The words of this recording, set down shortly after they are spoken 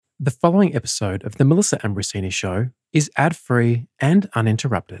The following episode of The Melissa Ambrosini Show is ad-free and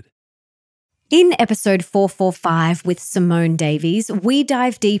uninterrupted. In episode 445 with Simone Davies, we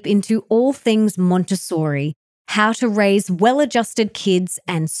dive deep into all things Montessori, how to raise well-adjusted kids,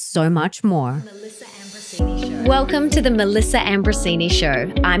 and so much more. Welcome to the Melissa Ambrosini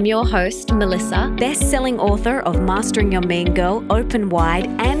Show. I'm your host, Melissa, best-selling author of Mastering Your Mean Girl, Open Wide,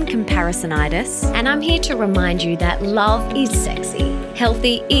 and Comparisonitis. And I'm here to remind you that love is sexy,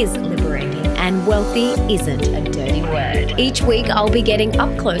 healthy is liberating, and wealthy isn't a dirty word. Each week, I'll be getting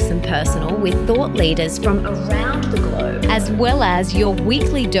up close and personal with thought leaders from around the globe, as well as your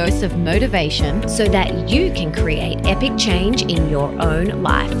weekly dose of motivation so that you can create epic change in your own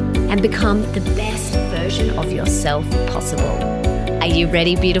life and become the best version of yourself possible. Are you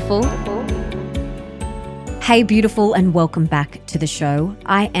ready, beautiful? Hey, beautiful, and welcome back to the show.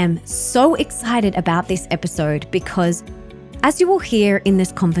 I am so excited about this episode because, as you will hear in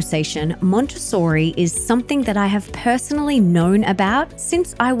this conversation, Montessori is something that I have personally known about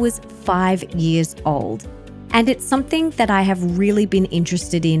since I was 5 years old. And it's something that I have really been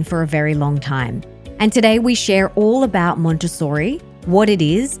interested in for a very long time. And today we share all about Montessori, what it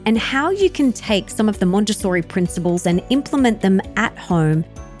is, and how you can take some of the Montessori principles and implement them at home.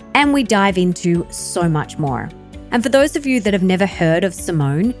 And we dive into so much more. And for those of you that have never heard of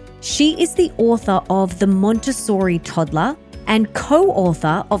Simone, she is the author of The Montessori Toddler and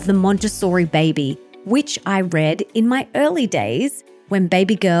co-author of The Montessori Baby, which I read in my early days when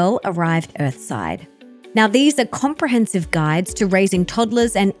baby girl arrived earthside. Now, these are comprehensive guides to raising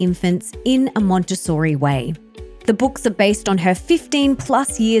toddlers and infants in a Montessori way. The books are based on her 15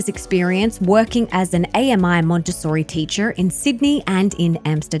 plus years experience working as an AMI Montessori teacher in Sydney and in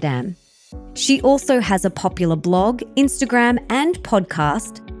Amsterdam. She also has a popular blog, Instagram, and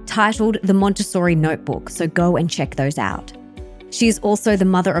podcast titled The Montessori Notebook, so go and check those out. She is also the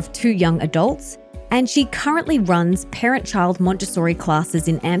mother of 2 young adults, and she currently runs parent-child Montessori classes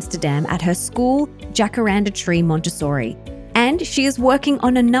in Amsterdam at her school, Jacaranda Tree Montessori. And she is working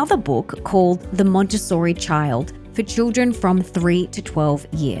on another book called The Montessori Child for children from 3 to 12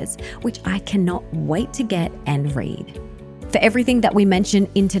 years, which I cannot wait to get and read. For everything that we mention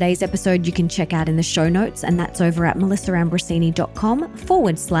in today's episode, you can check out in the show notes, and that's over at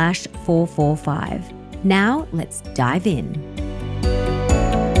melissaambrosini.com/445. Now, let's dive in.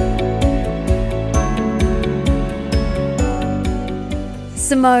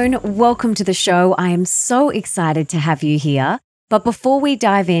 Simone, welcome to the show. I am so excited to have you here. But before we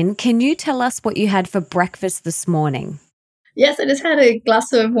dive in, can you tell us what you had for breakfast this morning? Yes, I just had a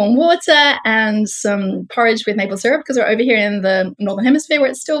glass of warm water and some porridge with maple syrup because we're over here in the Northern Hemisphere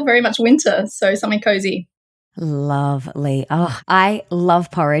where it's still very much winter, so something cozy. Lovely. Oh, I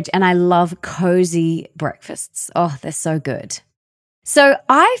love porridge and I love cozy breakfasts. Oh, they're so good. So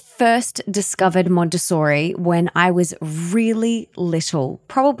I first discovered Montessori when I was really little,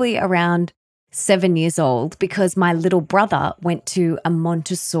 probably around 7 years old, because my little brother went to a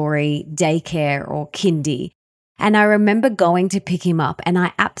Montessori daycare or kindy. And I remember going to pick him up and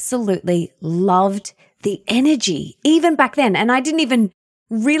I absolutely loved the energy, even back then. And I didn't even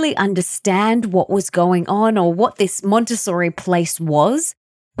really understand what was going on or what this Montessori place was.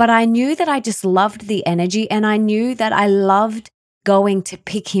 But I knew that I just loved the energy and I knew that I loved going to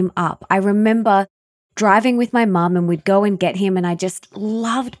pick him up. I remember driving with my mum and we'd go and get him and I just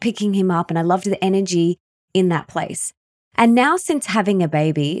loved picking him up and I loved the energy in that place. And now since having a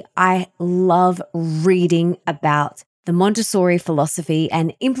baby, I love reading about the Montessori philosophy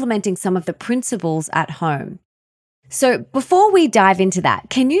and implementing some of the principles at home. So before we dive into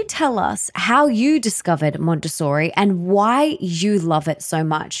that, can you tell us how you discovered Montessori and why you love it so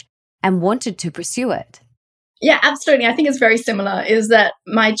much and wanted to pursue it? Yeah, absolutely. I think it's very similar, is that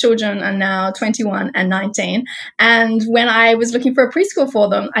my children are now 21 and 19. And when I was looking for a preschool for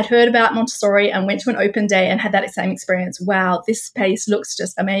them, I'd heard about Montessori and went to an open day and had that same experience. Wow, this space looks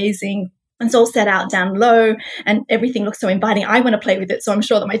just amazing. It's all set out down low and everything looks so inviting. I want to play with it, so I'm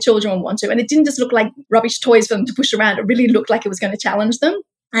sure that my children will want to. And it didn't just look like rubbish toys for them to push around. It really looked like it was going to challenge them.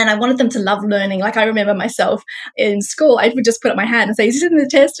 And I wanted them to love learning. Like I remember myself in school, I would just put up my hand and say, is this in the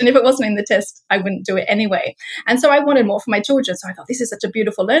test? And if it wasn't in the test, I wouldn't do it anyway. And so I wanted more for my children. So I thought, this is such a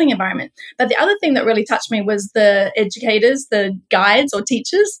beautiful learning environment. But the other thing that really touched me was the educators, the guides or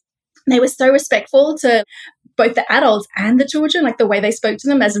teachers. They were so respectful to both the adults and the children, like the way they spoke to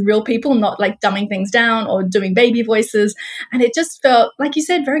them as real people, not like dumbing things down or doing baby voices. And it just felt, like you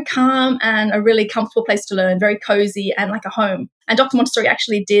said, very calm and a really comfortable place to learn, very cozy and like a home. And Dr. Montessori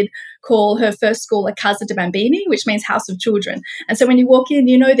actually did call her first school a Casa de Bambini, which means house of children. And so when you walk in,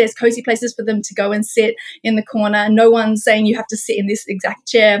 you know there's cozy places for them to go and sit in the corner. No one's saying you have to sit in this exact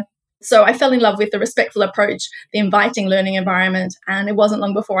chair. So I fell in love with the respectful approach, the inviting learning environment, and it wasn't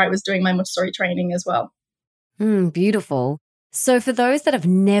long before I was doing my Montessori training as well. Beautiful. So for those that have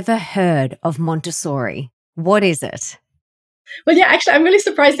never heard of Montessori, what is it? Well, yeah, actually, I'm really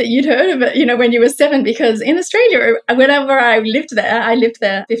surprised that you'd heard of it, when you were 7, because in Australia, whenever I lived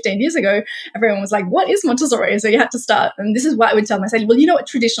there 15 years ago, everyone was like, what is Montessori? So you had to start. And this is what I would tell them. I said, well, you know what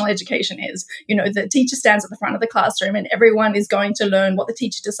traditional education is. The teacher stands at the front of the classroom and everyone is going to learn what the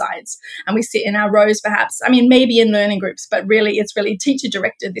teacher decides. And we sit in our rows, perhaps. I mean, maybe in learning groups, but really, it's really teacher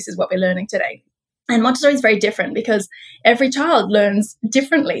directed. This is what we're learning today. And Montessori is very different because every child learns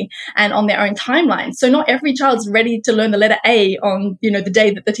differently and on their own timeline. So not every child's ready to learn the letter A on, the day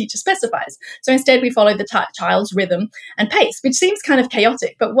that the teacher specifies. So instead, we follow the child's rhythm and pace, which seems kind of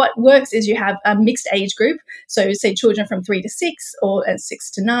chaotic. But what works is you have a mixed age group. So say children from 3 to 6 or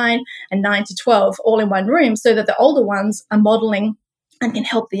 6 to 9 and 9 to 12 all in one room so that the older ones are modeling and can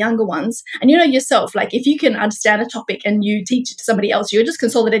help the younger ones. And yourself, like if you can understand a topic and you teach it to somebody else, you're just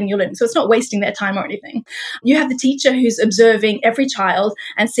consolidating your learning. So it's not wasting their time or anything. You have the teacher who's observing every child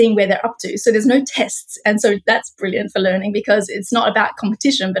and seeing where they're up to. So there's no tests. And so that's brilliant for learning because it's not about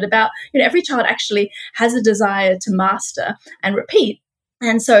competition, but about, every child actually has a desire to master and repeat.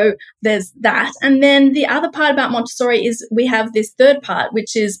 And so there's that. And then the other part about Montessori is we have this third part,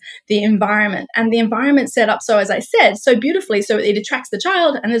 which is the environment. And the environment set up, so as I said, so beautifully, so it attracts the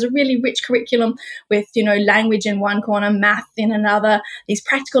child. And there's a really rich curriculum with, language in one corner, math in another, these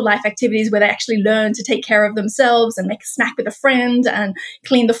practical life activities where they actually learn to take care of themselves and make a snack with a friend and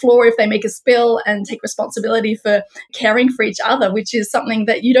clean the floor if they make a spill and take responsibility for caring for each other, which is something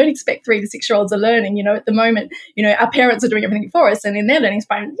that you don't expect 3 to 6-year-olds are learning. At the moment, our parents are doing everything for us, and in their learning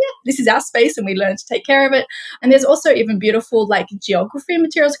environment, this is our space and we learn to take care of it. And there's also even beautiful like geography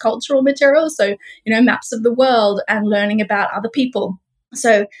materials, cultural materials, so maps of the world and learning about other people.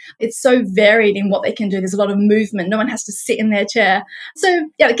 So it's so varied in what they can do. There's a lot of movement. No one has to sit in their chair. So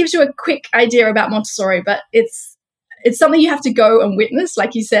it gives you a quick idea about Montessori, but it's something you have to go and witness,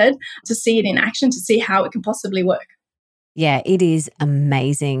 like you said, to see it in action, to see how it can possibly work. Yeah, it is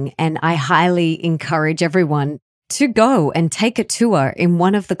amazing. And I highly encourage everyone to go and take a tour in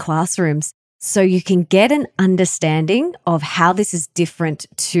one of the classrooms so you can get an understanding of how this is different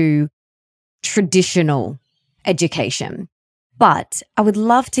to traditional education. But I would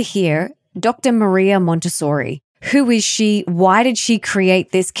love to hear Dr. Maria Montessori. Who is she? Why did she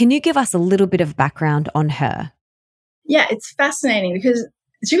create this? Can you give us a little bit of background on her? Yeah, it's fascinating because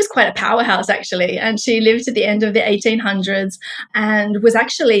she was quite a powerhouse, actually, and she lived at the end of the 1800s and was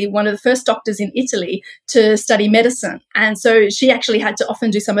actually one of the first doctors in Italy to study medicine. And so she actually had to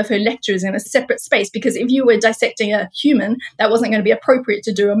often do some of her lectures in a separate space because if you were dissecting a human, that wasn't going to be appropriate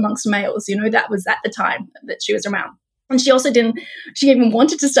to do amongst males. That was at the time that she was around. And she even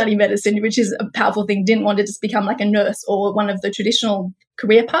wanted to study medicine, which is a powerful thing, didn't want to just become like a nurse or one of the traditional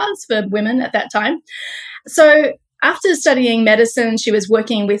career paths for women at that time. So after studying medicine, she was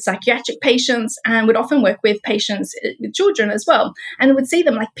working with psychiatric patients and would often work with patients, with children as well, and would see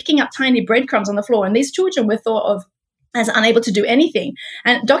them like picking up tiny breadcrumbs on the floor. And these children were thought of as unable to do anything.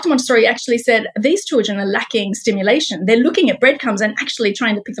 And Dr. Montessori actually said, these children are lacking stimulation. They're looking at breadcrumbs and actually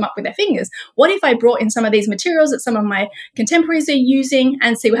trying to pick them up with their fingers. What if I brought in some of these materials that some of my contemporaries are using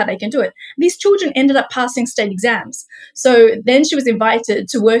and see how they can do it? These children ended up passing state exams. So then she was invited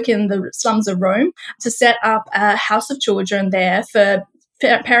to work in the slums of Rome to set up a house of children there for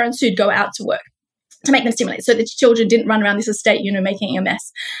parents who'd go out to work, to make them stimulate so that children didn't run around this estate, making a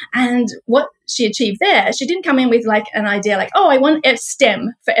mess. And what she achieved there, she didn't come in with like an idea like, oh, I want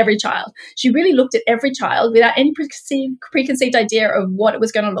STEM for every child. She really looked at every child without any preconceived idea of what it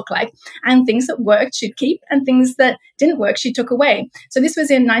was going to look like. And things that worked, she'd keep, and things that didn't work, she took away. So this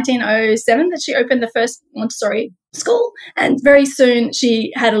was in 1907 that she opened the first Montessori school. And very soon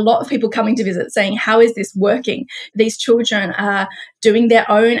she had a lot of people coming to visit saying, how is this working? These children are doing their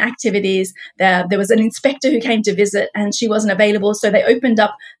own activities. There was an inspector who came to visit and she wasn't available. So they opened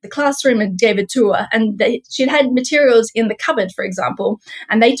up the classroom and gave a tour. And she'd had materials in the cupboard, for example,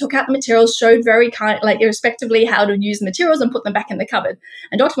 and they took out the materials, showed very irrespectively how to use the materials and put them back in the cupboard.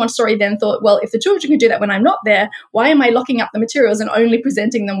 And Dr. Montessori then thought, well, if the children can do that when I'm not there, why am I locking up the materials and only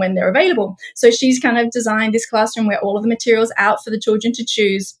presenting them when they're available? So she's kind of designed this classroom where all of the materials out for the children to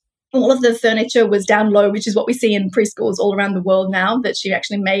choose. All of the furniture was down low, which is what we see in preschools all around the world now, that she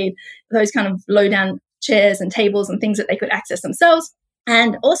actually made those kind of low down chairs and tables and things that they could access themselves.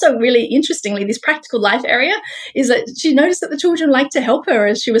 And also, really interestingly, this practical life area is that she noticed that the children liked to help her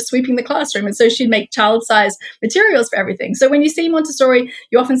as she was sweeping the classroom. And so she'd make child-sized materials for everything. So when you see Montessori,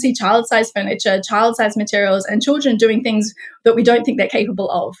 you often see child-sized furniture, child-sized materials, and children doing things that we don't think they're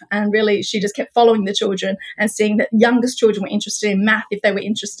capable of. And really, she just kept following the children and seeing that youngest children were interested in math if they were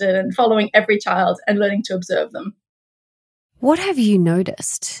interested, and following every child and learning to observe them. What have you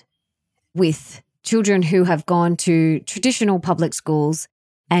noticed with children who have gone to traditional public schools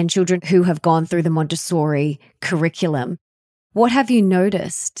and children who have gone through the Montessori curriculum? What have you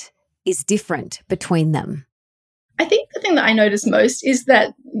noticed is different between them? I think the thing that I notice most is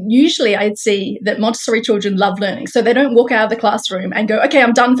that usually I'd see that Montessori children love learning. So they don't walk out of the classroom and go, okay,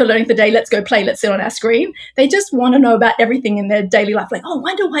 I'm done for learning for the day. Let's go play. Let's sit on our screen. They just want to know about everything in their daily life. Like, oh, I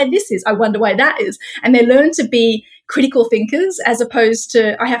wonder why this is. I wonder why that is. And they learn to be critical thinkers as opposed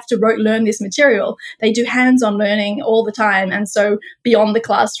to, I have to learn this material. They do hands-on learning all the time. And so beyond the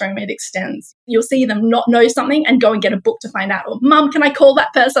classroom, it extends. You'll see them not know something and go and get a book to find out. Or, Mum, can I call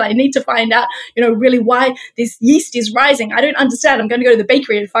that person? I need to find out, really why this yeast is rising. I don't understand. I'm going to go to the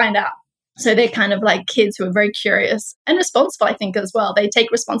bakery and find out. So they're kind of like kids who are very curious and responsible, I think, as well. They take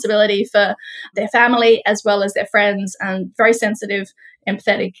responsibility for their family as well as their friends, and very sensitive,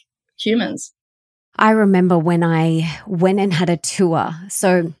 empathetic humans. I remember when I went and had a tour.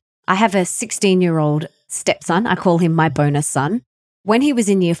 So I have a 16-year-old stepson. I call him my bonus son. When he was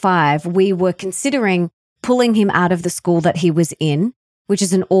in year 5, we were considering pulling him out of the school that he was in, which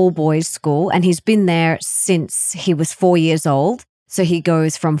is an all-boys school. And he's been there since he was 4 years old. So he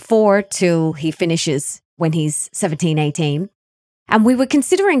goes from 4 till he finishes when he's 17, 18. And we were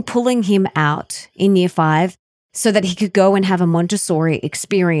considering pulling him out in year 5 so that he could go and have a Montessori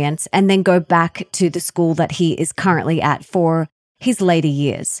experience and then go back to the school that he is currently at for his later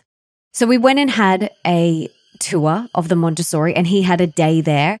years. So we went and had a tour of the Montessori, and he had a day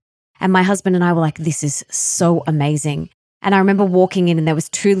there. And my husband and I were like, this is so amazing. And I remember walking in, and there was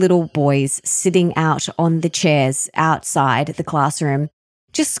 2 little boys sitting out on the chairs outside the classroom,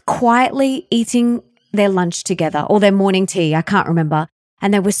 just quietly eating their lunch together, or their morning tea, I can't remember.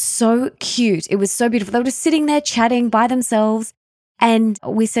 And they were so cute. It was so beautiful. They were just sitting there chatting by themselves. And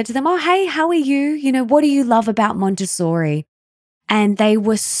we said to them, oh, hey, how are you? What do you love about Montessori? And they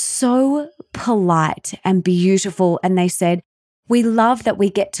were so polite and beautiful. And they said, we love that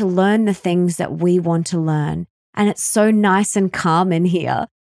we get to learn the things that we want to learn. And it's so nice and calm in here.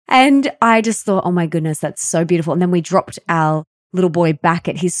 And I just thought, oh my goodness, that's so beautiful. And then we dropped our little boy back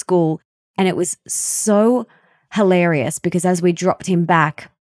at his school. And it was so hilarious because as we dropped him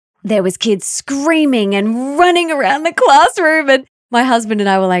back, there was kids screaming and running around the classroom. And my husband and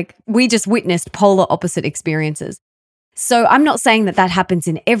I were like, we just witnessed polar opposite experiences. So I'm not saying that that happens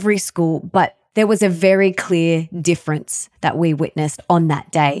in every school, but there was a very clear difference that we witnessed on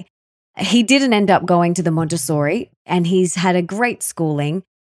that day. He didn't end up going to the Montessori, and he's had a great schooling,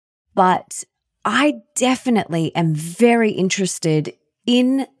 but I definitely am very interested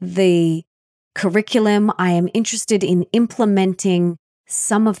in the curriculum. I am interested in implementing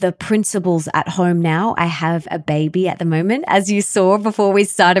some of the principles at home now. I have a baby at the moment, as you saw before we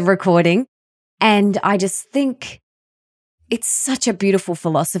started recording. And I just think it's such a beautiful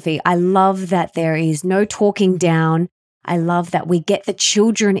philosophy. I love that there is no talking down. I love that we get the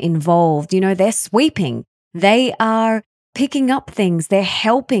children involved. They're sweeping. They are picking up things. They're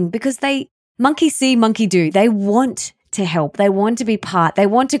helping because monkey see, monkey do. They want to help. They want to be part. They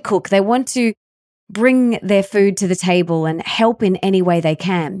want to cook. They want to bring their food to the table and help in any way they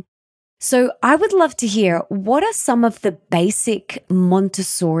can. So I would love to hear, what are some of the basic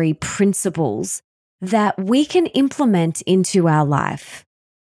Montessori principles that we can implement into our life?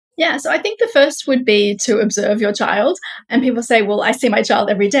 Yeah, so I think the first would be to observe your child. And people say, well, I see my child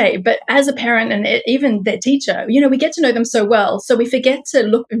every day. But as a parent and even their teacher, we get to know them so well. So we forget to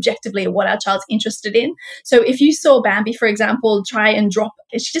look objectively at what our child's interested in. So if you saw Bambi, for example, try and drop,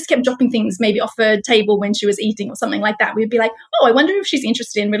 she just kept dropping things maybe off her table when she was eating or something like that, we'd be like, oh, I wonder if she's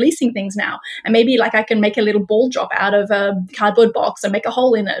interested in releasing things now. And maybe like I can make a little ball drop out of a cardboard box and make a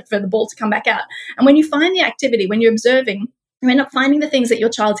hole in it for the ball to come back out. And when you find the activity, when you're observing, you end up finding the things that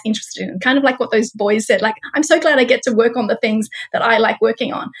your child's interested in, kind of like what those boys said, like, I'm so glad I get to work on the things that I like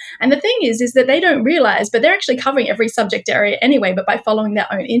working on. And the thing is that they don't realize, but they're actually covering every subject area anyway, but by following their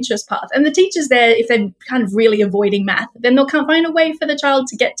own interest path. And the teachers there, if they're kind of really avoiding math, then they'll find a way for the child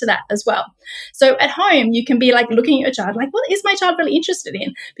to get to that as well. So at home, you can be like looking at your child, like, what is my child really interested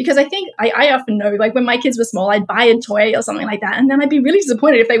in? Because I think I often know, like when my kids were small, I'd buy a toy or something like that. And then I'd be really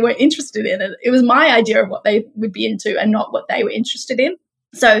disappointed if they weren't interested in it. It was my idea of what they would be into and not what they were interested in.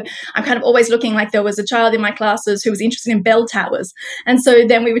 So I'm kind of always looking, like there was a child in my classes who was interested in bell towers. And so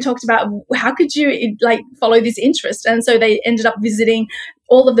then we talked about how could you like follow this interest? And so they ended up visiting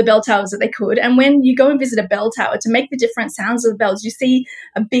all of the bell towers that they could. And when you go and visit a bell tower, to make the different sounds of the bells, you see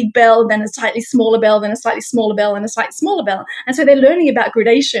a big bell, then a slightly smaller bell, then a slightly smaller bell, and a slightly smaller bell. And so they're learning about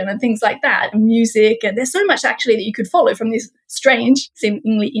gradation and things like that, and music. And there's so much actually that you could follow from this strange,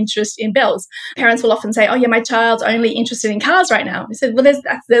 seemingly interest in bells. Parents will often say, oh yeah, my child's only interested in cars right now. I said, well,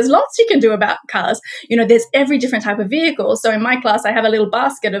 there's lots you can do about cars. You know, there's every different type of vehicle. So in my class, I have a little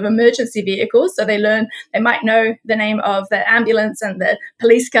basket of emergency vehicles. So they might know the name of the ambulance and the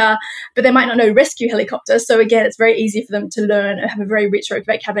police car, but they might not know rescue helicopter. So again, it's very easy for them to learn and have a very rich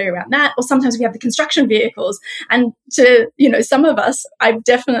vocabulary around that. Or sometimes we have the construction vehicles. And some of us, I've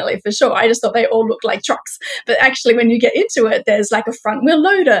definitely, for sure, I just thought they all looked like trucks. But actually, when you get into it, there's like a front wheel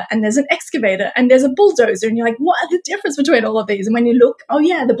loader, and there's an excavator, and there's a bulldozer. And you're like, what are the difference between all of these? And when you look, oh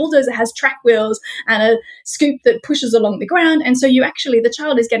yeah, the bulldozer has track wheels and a scoop that pushes along the ground. And so the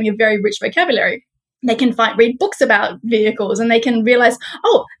child is getting a very rich vocabulary. They can read books about vehicles, and they can realize,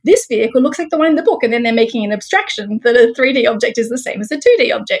 oh, this vehicle looks like the one in the book. And then they're making an abstraction that a 3D object is the same as a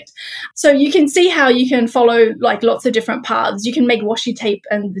 2D object. So you can see how you can follow like lots of different paths. You can make washi tape,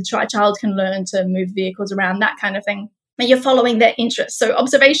 and the child can learn to move vehicles around, that kind of thing. And you're following their interest. So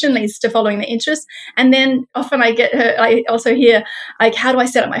observation leads to following their interest. And then often I also hear, like, how do I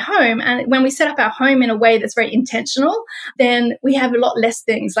set up my home? And when we set up our home in a way that's very intentional, then we have a lot less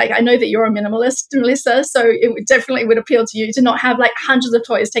things. Like, I know that you're a minimalist, Melissa, so it definitely would appeal to you to not have like hundreds of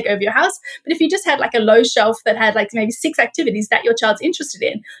toys take over your house. But if you just had like a low shelf that had like maybe 6 activities that your child's interested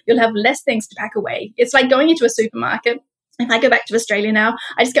in, you'll have less things to pack away. It's like going into a supermarket. If I go back to Australia now,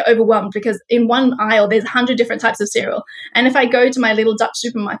 I just get overwhelmed because in one aisle, there's 100 different types of cereal. And if I go to my little Dutch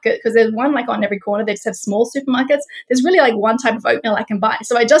supermarket, because there's one like on every corner, they just have small supermarkets, there's really like one type of oatmeal I can buy.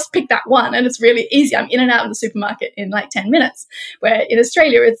 So I just pick that one, and it's really easy. I'm in and out of the supermarket in like 10 minutes, where in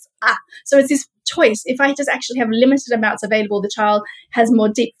Australia, so it's this choice. If I just actually have limited amounts available, the child has more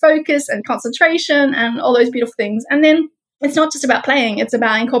deep focus and concentration and all those beautiful things. And then it's not just about playing, it's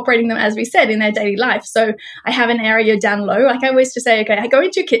about incorporating them, as we said, in their daily life. So I have an area down low. Like I always just say, okay, I go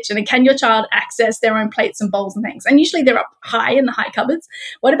into your kitchen, and can your child access their own plates and bowls and things? And usually they're up high in the high cupboards.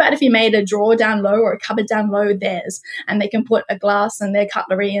 What about if you made a drawer down low or a cupboard down low theirs, and they can put a glass and their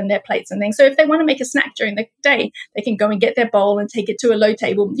cutlery and their plates and things. So if they want to make a snack during the day, they can go and get their bowl and take it to a low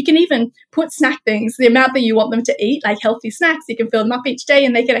table. You can even put snack things, the amount that you want them to eat, like healthy snacks. You can fill them up each day,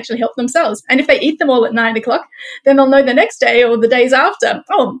 and they can actually help themselves. And if they eat them all at 9 o'clock, then they'll know the next day or the days after,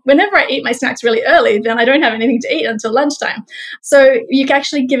 oh, whenever I eat my snacks really early, then I don't have anything to eat until lunchtime. So you're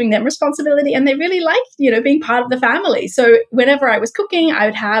actually giving them responsibility, and they really like, being part of the family. So whenever I was cooking, I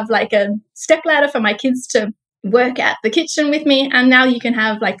would have like a step ladder for my kids to work at the kitchen with me. And now you can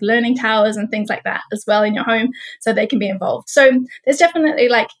have like learning towers and things like that as well in your home, so they can be involved. So there's definitely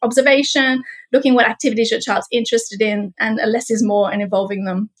like observation, looking what activities your child's interested in, and less is more, and involving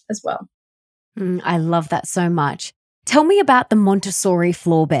them as well. I love that so much. Tell me about the Montessori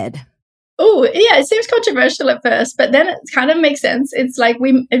floor bed. Oh, yeah, it seems controversial at first, but then it kind of makes sense. It's like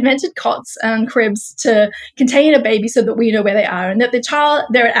we invented cots and cribs to contain a baby so that we know where they are, and that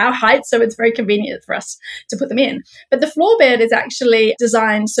they're at our height, so it's very convenient for us to put them in. But the floor bed is actually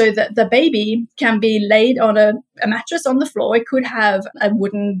designed so that the baby can be laid on a mattress on the floor. It could have a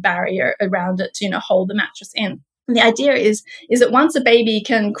wooden barrier around it to, hold the mattress in. And the idea is that once a baby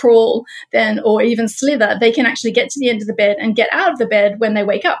can crawl or even slither, they can actually get to the end of the bed and get out of the bed when they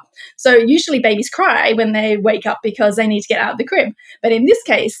wake up. So usually babies cry when they wake up because they need to get out of the crib. But in this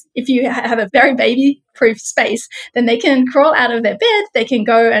case, if you have a very baby-proof space, then they can crawl out of their bed, they can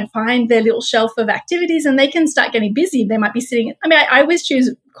go and find their little shelf of activities, and they can start getting busy. They might be sitting, I always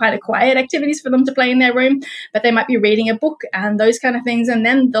choose quite a quiet activities for them to play in their room, but they might be reading a book and those kind of things, and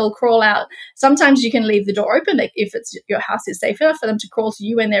then they'll crawl out. Sometimes you can leave the door open if your house is safe enough for them to crawl to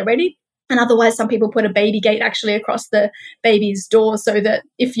you when they're ready. And otherwise, some people put a baby gate actually across the baby's door, so that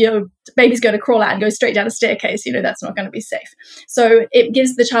if your baby's going to crawl out and go straight down a staircase, that's not going to be safe. So it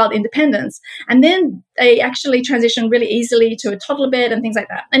gives the child independence. And then they actually transition really easily to a toddler bed and things like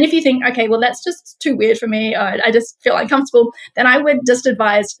that. And if you think, okay, well, that's just too weird for me, I just feel uncomfortable, then I would just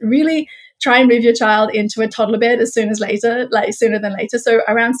advise really try and move your child into a toddler bed sooner than later. So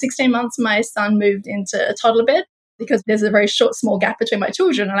around 16 months, my son moved into a toddler bed, because there's a very short, small gap between my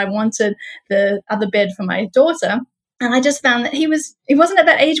children, and I wanted the other bed for my daughter. And I just found that he wasn't at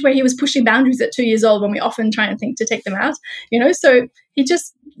that age where he was pushing boundaries at 2 years old, when we often try and think to take them out, so he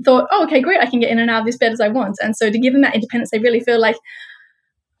just thought, oh, okay, great, I can get in and out of this bed as I want. And so to give them that independence, they really feel like,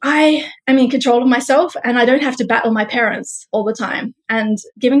 I am in control of myself and I don't have to battle my parents all the time. And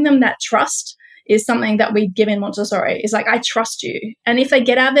giving them that trust is something that we give in Montessori. It's like, I trust you. And if they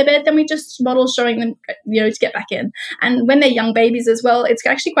get out of their bed, then we just model showing them, to get back in. And when they're young babies as well, it's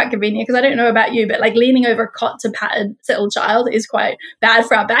actually quite convenient because I don't know about you, but like leaning over a cot to pat a little child is quite bad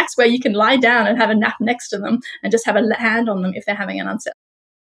for our backs, where you can lie down and have a nap next to them and just have a hand on them if they're having an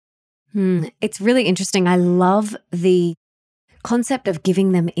unsettled. It's really interesting. I love the concept of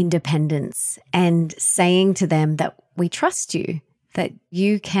giving them independence and saying to them that we trust you, that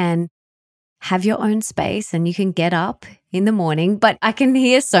you can have your own space and you can get up in the morning. But I can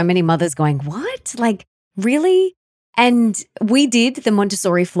hear so many mothers going, what? Like, really? And we did the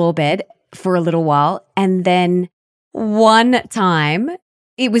Montessori floor bed for a little while. And then one time,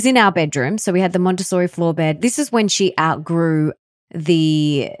 it was in our bedroom. So we had the Montessori floor bed. This is when she outgrew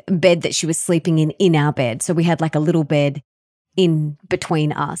the bed that she was sleeping in our bed. So we had like a little bed in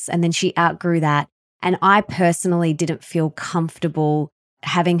between us. And then she outgrew that. And I personally didn't feel comfortable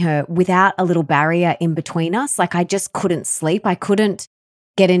having her without a little barrier in between us. Like, I just couldn't sleep. I couldn't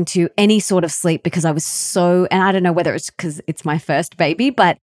get into any sort of sleep because I was so, and I don't know whether it's because it's my first baby,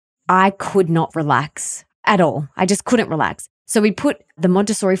 but I could not relax at all. I just couldn't relax. So we put the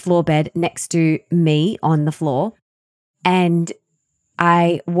Montessori floor bed next to me on the floor, and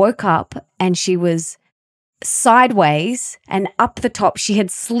I woke up and she was sideways and up the top. She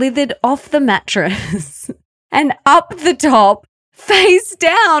had slithered off the mattress and up the top, face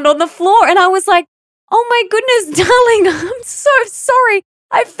down on the floor. And I was like, oh my goodness, darling, I'm so sorry.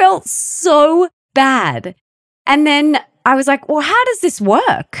 I felt so bad. And then I was like, well, how does this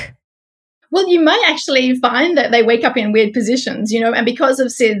work? Well, you might actually find that they wake up in weird positions, and because of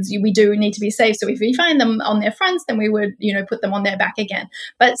SIDS, we do need to be safe. So if we find them on their fronts, then we would, put them on their back again.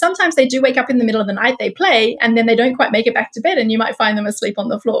 But sometimes they do wake up in the middle of the night, they play, and then they don't quite make it back to bed, and you might find them asleep on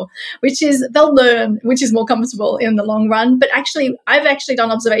the floor, they'll learn, which is more comfortable in the long run. But actually, I've actually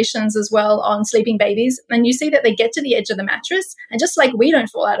done observations as well on sleeping babies, and you see that they get to the edge of the mattress, and just like we don't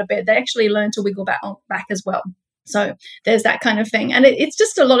fall out of bed, they actually learn to wiggle back as well. So there's that kind of thing. And it's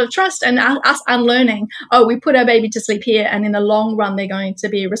just a lot of trust and us unlearning, we put our baby to sleep here, and in the long run, they're going to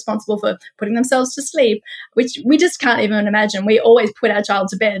be responsible for putting themselves to sleep, which we just can't even imagine. We always put our child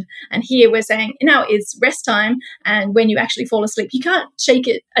to bed. And here we're saying, now it's rest time. And when you actually fall asleep, you can't shake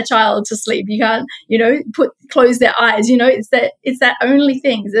a child to sleep. You can't, close their eyes. It's that only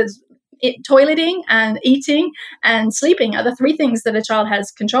thing. Toileting and eating and sleeping are the three things that a child has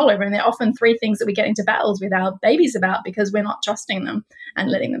control over. And they're often three things that we get into battles with our babies about because we're not trusting them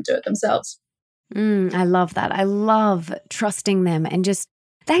and letting them do it themselves. I love that. I love trusting them, and just,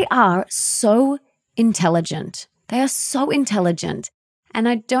 they are so intelligent. They are so intelligent. And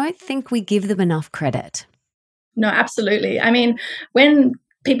I don't think we give them enough credit. No, absolutely. I mean, when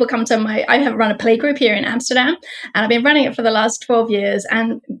people come to I have run a play group here in Amsterdam, and I've been running it for the last 12 years.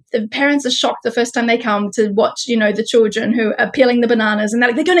 And the parents are shocked the first time they come to watch, the children who are peeling the bananas, and they're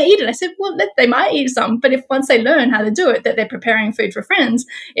like, they're going to eat it. I said, well, they might eat some, but if once they learn how to do it, that they're preparing food for friends,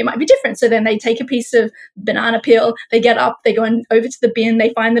 it might be different. So then they take a piece of banana peel, they get up, they go over to the bin,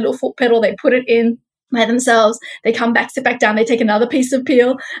 they find the little foot pedal, they put it in by themselves, they come back, sit back down, they take another piece of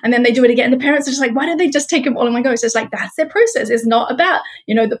peel, and then they do it again. The parents are just like, why don't they just take them all in one go? So it's like, that's their process. It's not about,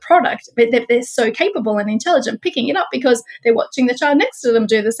 the product, but they're so capable and intelligent picking it up because they're watching the child next to them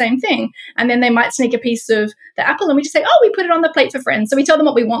do the same thing. And then they might sneak a piece of the apple, and we just say, we put it on the plate for friends. So we tell them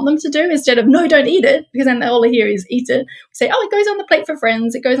what we want them to do instead of, no, don't eat it, because then all they hear is eat it. We say, it goes on the plate for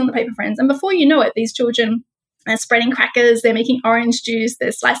friends. It goes on the plate for friends. And before you know it, these children are spreading crackers, they're making orange juice,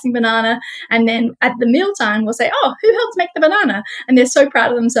 they're slicing banana, and then at the mealtime we'll say, who helped make the banana? And they're so proud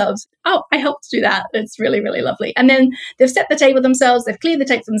of themselves. I helped do that. It's really, really lovely. And then they've set the table themselves, they've cleared the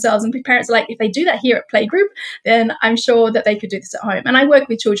table themselves, and parents are like, if they do that here at playgroup, then I'm sure that they could do this at home. And I work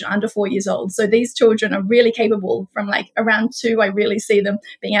with children under 4 years old, so these children are really capable. From like around 2, I really see them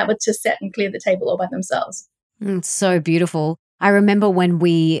being able to set and clear the table all by themselves. It's so beautiful. I remember when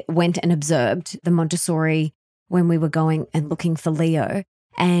we went and observed the Montessori, when we were going and looking for Leo,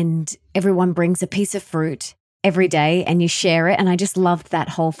 and everyone brings a piece of fruit every day and you share it. And I just loved that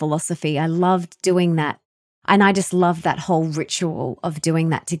whole philosophy. I loved doing that. And I just loved that whole ritual of doing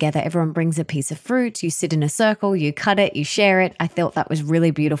that together. Everyone brings a piece of fruit, you sit in a circle, you cut it, you share it. I thought that was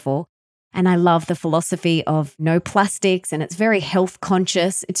really beautiful. And I love the philosophy of no plastics, and it's very health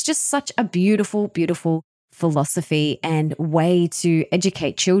conscious. It's just such a beautiful, beautiful philosophy and way to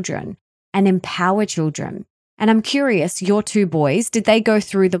educate children and empower children. And I'm curious, your 2 boys, did they go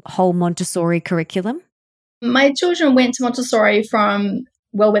through the whole Montessori curriculum? My children went to Montessori from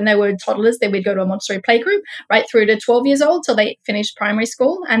well, when they were toddlers, they would go to a Montessori playgroup right through to 12 years old till they finished primary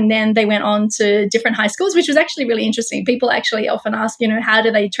school. And then they went on to different high schools, which was actually really interesting. People actually often ask, how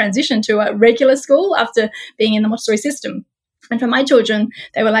do they transition to a regular school after being in the Montessori system? And for my children,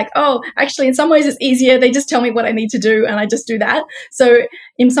 they were like, oh, actually, in some ways it's easier. They just tell me what I need to do and I just do that. So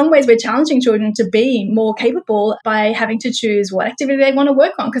in some ways, we're challenging children to be more capable by having to choose what activity they want to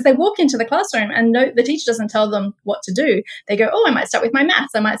work on, because they walk into the classroom and the teacher doesn't tell them what to do. They go, oh, I might start with my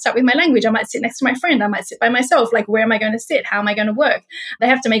maths. I might start with my language. I might sit next to my friend. I might sit by myself. Like, where am I going to sit? How am I going to work? They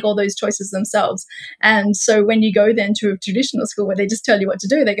have to make all those choices themselves. And so when you go then to a traditional school where they just tell you what to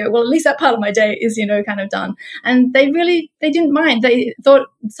do, they go, well, at least that part of my day is, kind of done. And they didn't mind. They thought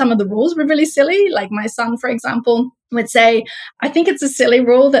some of the rules were really silly. Like my son, for example, would say, I think it's a silly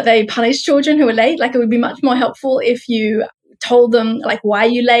rule that they punish children who are late. Like, it would be much more helpful if you told them like why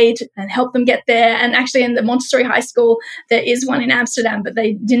you late and help them get there. And actually in the Montessori high school, there is one in Amsterdam, but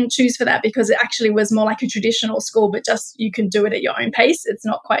they didn't choose for that because it actually was more like a traditional school, but just you can do it at your own pace. It's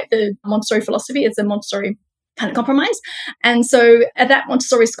not quite the Montessori philosophy. It's a Montessori kind of compromise. And so at that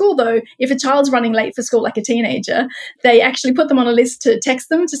Montessori school, though, if a child's running late for school like a teenager, they actually put them on a list to text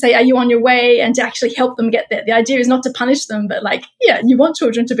them to say, are you on your way? And to actually help them get there. The idea is not to punish them, but like, yeah, you want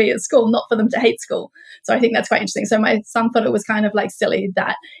children to be at school, not for them to hate school. So I think that's quite interesting. So my son thought it was kind of like silly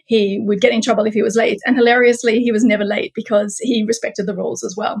that he would get in trouble if he was late. And hilariously, he was never late because he respected the rules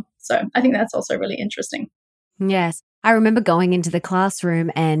as well. So I think that's also really interesting. Yes. I remember going into the classroom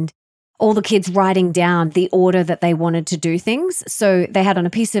and all the kids writing down the order that they wanted to do things. So they had on a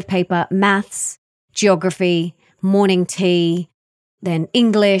piece of paper, maths, geography, morning tea, then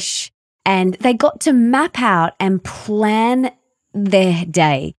English, and they got to map out and plan their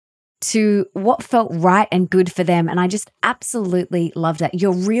day to what felt right and good for them. And I just absolutely loved that.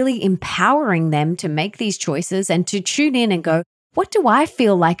 You're really empowering them to make these choices and to tune in and go, what do I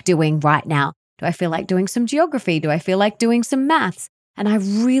feel like doing right now? Do I feel like doing some geography? Do I feel like doing some maths? And I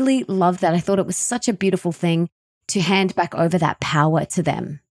really loved that. I thought it was such a beautiful thing to hand back over that power to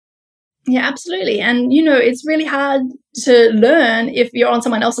them. Yeah, absolutely. And, it's really hard to learn if you're on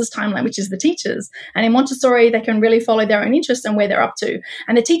someone else's timeline, which is the teachers. And in Montessori, they can really follow their own interests and where they're up to.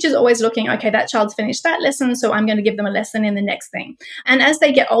 And the teacher's always looking, okay, that child's finished that lesson, so I'm going to give them a lesson in the next thing. And as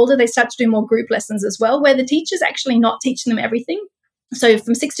they get older, they start to do more group lessons as well, where the teacher's actually not teaching them everything. So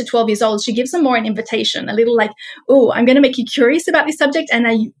from 6 to 12 years old, she gives them more an invitation, a little like, oh, I'm going to make you curious about this subject. And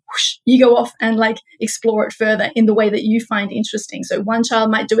now you go off and like explore it further in the way that you find interesting. So one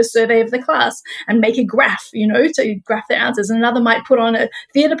child might do a survey of the class and make a graph, to graph their answers. And another might put on a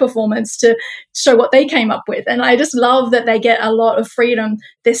theatre performance to show what they came up with. And I just love that they get a lot of freedom.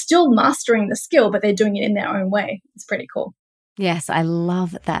 They're still mastering the skill, but they're doing it in their own way. It's pretty cool. Yes, I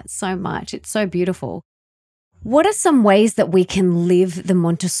love that so much. It's so beautiful. What are some ways that we can live the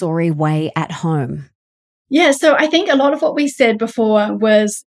Montessori way at home? Yeah, so I think a lot of what we said before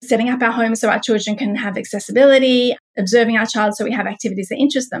was setting up our home so our children can have accessibility, observing our child so we have activities that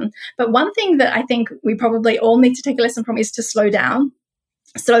interest them. But one thing that I think we probably all need to take a lesson from is to slow down.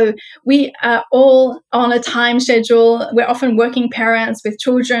 So we are all on a time schedule. We're often working parents with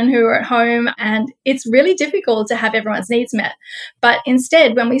children who are at home, and it's really difficult to have everyone's needs met. But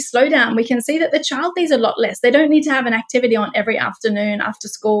instead, when we slow down, we can see that the child needs a lot less. They don't need to have an activity on every afternoon after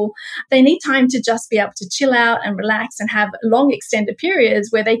school. They need time to just be able to chill out and relax and have long extended periods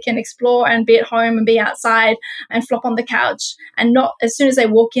where they can explore and be at home and be outside and flop on the couch, and not as soon as they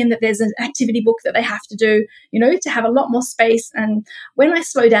walk in that there's an activity book that they have to do, to have a lot more space. And when I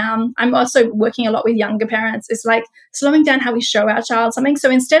slow down, I'm also working a lot with younger parents. It's like slowing down how we show our child something.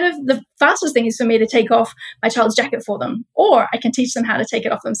 So instead of the fastest thing is for me to take off my child's jacket for them, or I can teach them how to take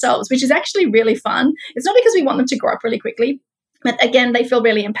it off themselves, which is actually really fun. It's not because we want them to grow up really quickly, but again, they feel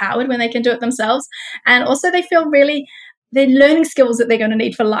really empowered when they can do it themselves. And also they feel they're learning skills that they're going to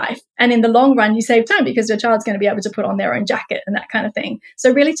need for life. And in the long run, you save time because your child's going to be able to put on their own jacket and that kind of thing.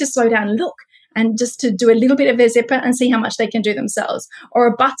 So really to slow down and look, and just to do a little bit of their zipper and see how much they can do themselves. Or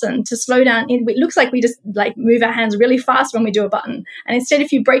a button to slow down. It looks like we just like move our hands really fast when we do a button. And instead,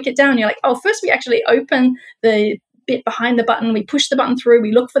 if you break it down, you're like, oh, first we actually open the bit behind the button, we push the button through,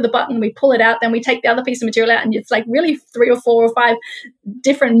 we look for the button, we pull it out, then we take the other piece of material out, and it's like really 3 or 4 or 5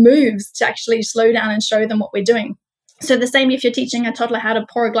 different moves to actually slow down and show them what we're doing. So the same if you're teaching a toddler how to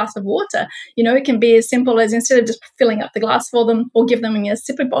pour a glass of water, it can be as simple as instead of just filling up the glass for them or give them a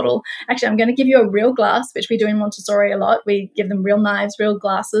sipper bottle, actually, I'm going to give you a real glass, which we do in Montessori a lot. We give them real knives, real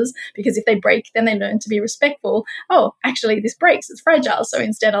glasses, because if they break, then they learn to be respectful. Oh, actually, this breaks. It's fragile. So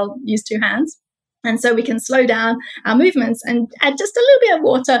instead, I'll use 2 hands. And so we can slow down our movements and add just a little bit of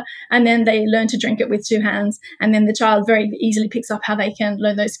water, and then they learn to drink it with 2 hands. And then the child very easily picks up how they can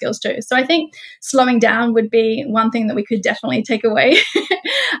learn those skills too. So I think slowing down would be one thing that we could definitely take away,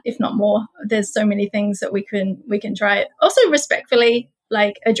 if not more. There's so many things that we can try. Also respectfully,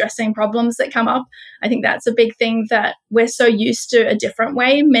 like addressing problems that come up. I think that's a big thing, that we're so used to a different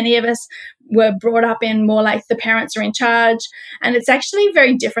way. Many of us were brought up in more like the parents are in charge, and it's actually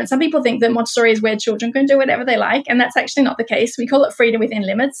very different. Some people think that Montessori is where children can do whatever they like, and that's actually not the case. We call it freedom within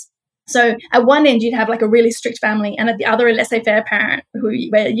limits. So at one end, you'd have like a really strict family, and at the other, a laissez-faire parent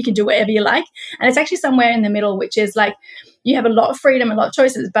where you can do whatever you like. And it's actually somewhere in the middle, which is like you have a lot of freedom and a lot of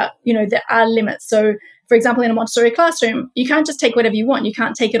choices, but there are limits. So for example, in a Montessori classroom, you can't just take whatever you want. You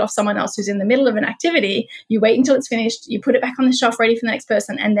can't take it off someone else who's in the middle of an activity. You wait until it's finished, you put it back on the shelf ready for the next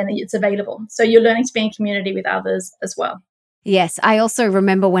person, and then it's available. So you're learning to be in community with others as well. Yes, I also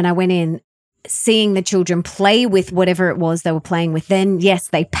remember when I went in, seeing the children play with whatever it was they were playing with. Then, yes,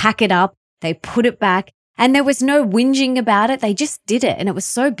 they pack it up, they put it back, and there was no whinging about it. They just did it, and it was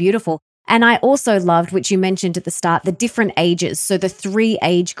so beautiful. And I also loved, which you mentioned at the start, the different ages. So the 3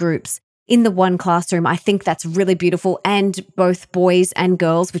 age groups in the one classroom. I think that's really beautiful, and both boys and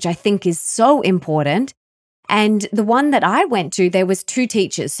girls, which I think is so important. And the one that I went to, there was 2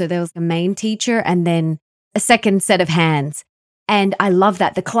 teachers. So there was a main teacher and then a second set of hands. And I love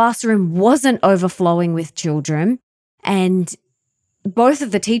that. The classroom wasn't overflowing with children, and both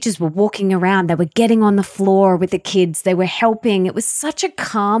of the teachers were walking around. They were getting on the floor with the kids. They were helping. It was such a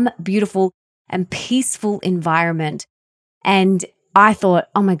calm, beautiful, and peaceful environment. And I thought,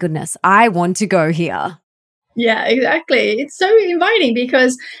 oh my goodness, I want to go here. Yeah, exactly. It's so inviting,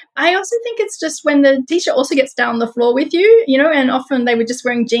 because I also think it's just when the teacher also gets down on the floor with you, and often they were just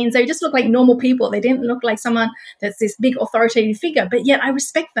wearing jeans. They just look like normal people. They didn't look like someone that's this big authoritative figure, but yet I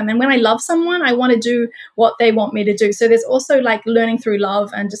respect them. And when I love someone, I want to do what they want me to do. So there's also like learning through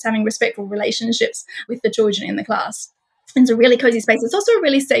love and just having respectful relationships with the children in the class. It's a really cozy space. It's also a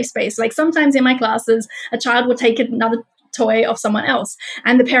really safe space. Like sometimes in my classes, a child will take another toy of someone else,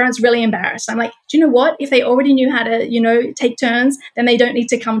 and the parent's really embarrassed. I'm like, do you know what? If they already knew how to, take turns, then they don't need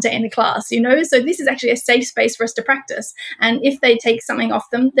to come to any class, So this is actually a safe space for us to practice. And if they take something off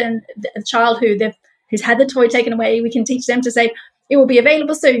them, then the child who's had the toy taken away, we can teach them to say, it will be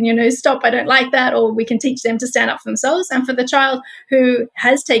available soon, stop, I don't like that. Or we can teach them to stand up for themselves. And for the child who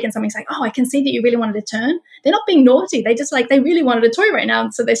has taken something, it's like, oh, I can see that you really wanted to turn. They're not being naughty. They just they really wanted a toy right now.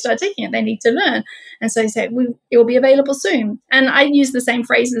 So they start taking it. They need to learn. And so they say, it will be available soon. And I use the same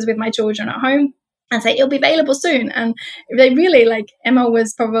phrases with my children at home and say, it'll be available soon. And they really, Emma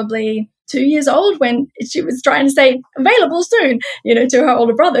was probably 2 years old when she was trying to say available soon, to her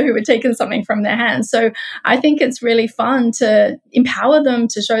older brother who had taken something from their hands. So I think it's really fun to empower them,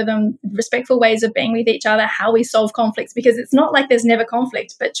 to show them respectful ways of being with each other, how we solve conflicts, because it's not like there's never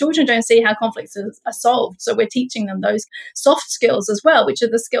conflict, but children don't see how conflicts are solved. So we're teaching them those soft skills as well, which are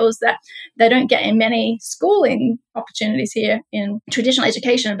the skills that they don't get in many schooling opportunities here in traditional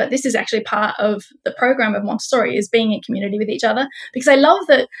education. But this is actually part of the program of Montessori, is being in community with each other, because I love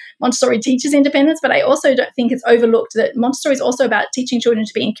that Montessori teaches independence, but I also don't think it's overlooked that Montessori is also about teaching children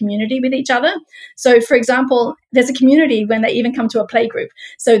to be in community with each other. So for example, there's a community when they even come to a play group,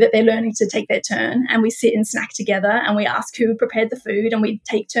 so that they're learning to take their turn, and we sit and snack together, and we ask who prepared the food, and we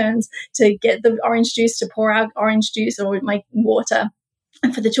take turns to get the orange juice, to pour out orange juice or make water,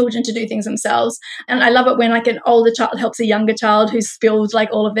 and for the children to do things themselves. And I love it when an older child helps a younger child who's spilled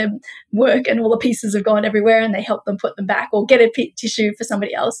all of their work and all the pieces have gone everywhere, and they help them put them back or get a tissue for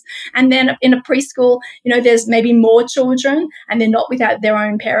somebody else. And then in a preschool, there's maybe more children and they're not without their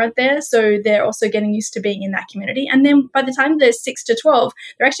own parent there. So they're also getting used to being in that community. And then by the time they're 6 to 12,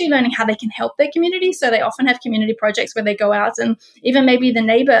 they're actually learning how they can help their community. So they often have community projects where they go out, and even maybe the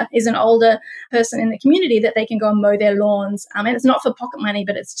neighbor is an older person in the community that they can go and mow their lawns. And it's not for pocket money,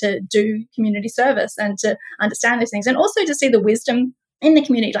 but it's to do community service and to understand those things, and also to see the wisdom in the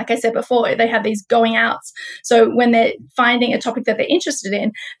community. Like I said before, they have these going outs. So when they're finding a topic that they're interested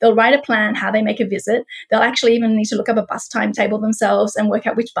in, they'll write a plan how they make a visit. They'll actually even need to look up a bus timetable themselves and work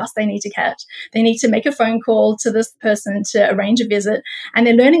out which bus they need to catch. They need to make a phone call to this person to arrange a visit. And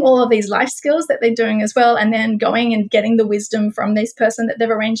they're learning all of these life skills that they're doing as well, and then going and getting the wisdom from this person that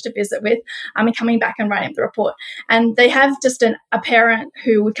they've arranged a visit with, and coming back and writing up the report. And they have just a parent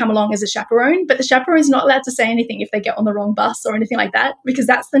who would come along as a chaperone, but the chaperone is not allowed to say anything if they get on the wrong bus or anything like that. that because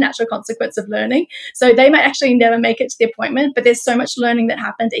that's the natural consequence of learning. So they might actually never make it to the appointment, but there's so much learning that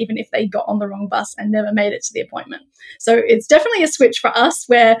happened even if they got on the wrong bus and never made it to the appointment. So it's definitely a switch for us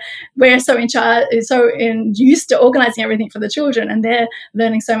where we're so in charge, used to organizing everything for the children, and they're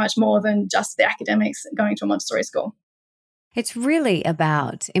learning so much more than just the academics going to a Montessori school. It's really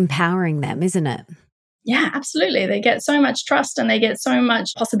about empowering them, isn't it? Yeah, absolutely. They get so much trust and they get so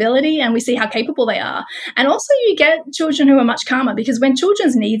much possibility, and we see how capable they are. And also you get children who are much calmer, because when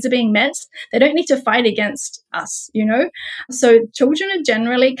children's needs are being met, they don't need to fight against us, So children are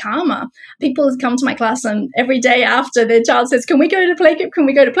generally calmer. People come to my class and every day after their child says, can we go to playgroup? Can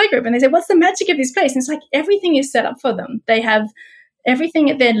we go to playgroup? And they say, what's the magic of this place? And it's like everything is set up for them. They have everything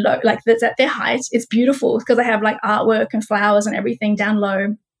at their low, like that's at their height. It's beautiful because they have like artwork and flowers and everything down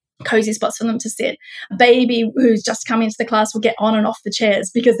low. Cozy spots for them to sit. A baby who's just come into the class will get on and off the chairs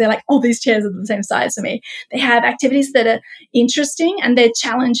because they're like, oh, these chairs are the same size for me. They have activities that are interesting and they're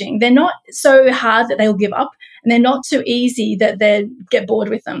challenging. They're not so hard that they'll give up, and they're not too easy that they get bored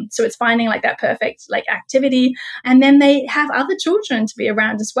with them. So it's finding like that perfect like activity. And then they have other children to be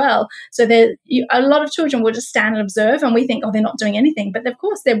around as well. So a lot of children will just stand and observe, and we think, oh, they're not doing anything. But of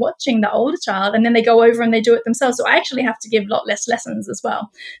course they're watching the older child, and then they go over and they do it themselves. So I actually have to give a lot less lessons as well.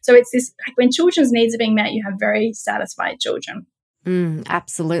 So it's this, like when children's needs are being met, you have very satisfied children.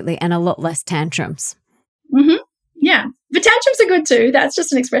 Absolutely. And a lot less tantrums. Mm-hmm. Yeah. But tantrums are good too. That's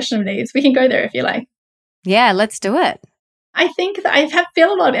just an expression of needs. We can go there if you like. Yeah, let's do it. I think that I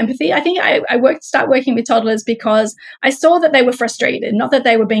feel a lot of empathy. I think I start working with toddlers because I saw that they were frustrated, not that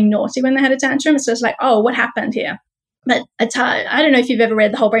they were being naughty when they had a tantrum. It's just like, oh, what happened here? But I don't know if you've ever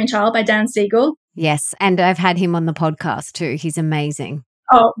read The Whole Brain Child by Dan Siegel. Yes, and I've had him on the podcast too. He's amazing.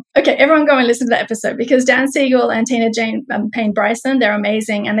 Oh, okay. Everyone go and listen to that episode because Dan Siegel and Tina Jane Payne Bryson, they're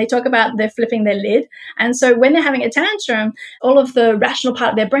amazing. And they talk about they're flipping their lid. And so when they're having a tantrum, all of the rational part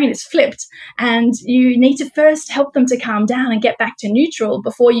of their brain is flipped. And you need to first help them to calm down and get back to neutral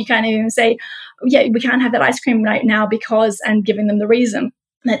before you can even say, oh, yeah, we can't have that ice cream right now because, and giving them the reason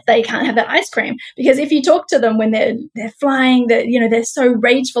that they can't have that ice cream. Because if you talk to them when they're flying, they're so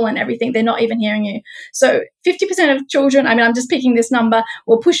rageful and everything, they're not even hearing you. So 50% of children, I'm just picking this number,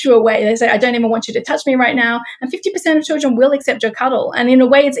 will push you away. They say, I don't even want you to touch me right now. And 50% of children will accept your cuddle. And in a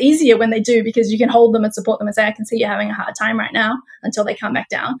way, it's easier when they do because you can hold them and support them and say, I can see you're having a hard time right now, until they come back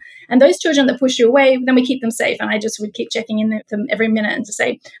down. And those children that push you away, then we keep them safe. And I just would keep checking in with them every minute and to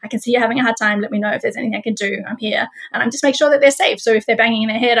say, I can see you're having a hard time. Let me know if there's anything I can do. I'm here. And I'm just make sure that they're safe. So if they're banging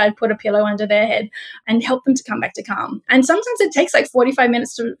their head, I'd put a pillow under their head and help them to come back to calm. And sometimes it takes like 45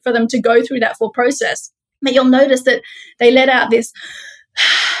 minutes for them to go through that full process. But you'll notice that they let out this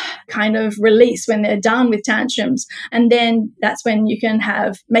kind of release when they're done with tantrums. And then that's when you can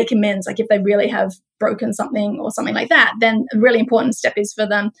make amends. Like if they really have broken something or something like that, then a really important step is for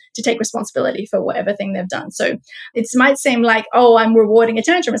them to take responsibility for whatever thing they've done. So it might seem like, oh, I'm rewarding a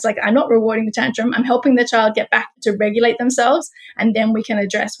tantrum. It's like, I'm not rewarding the tantrum. I'm helping the child get back to regulate themselves. And then we can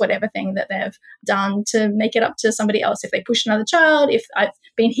address whatever thing that they've done to make it up to somebody else. If they push another child, if I've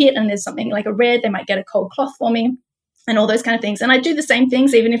been hit and there's something like a red, they might get a cold cloth for me. And all those kind of things. And I do the same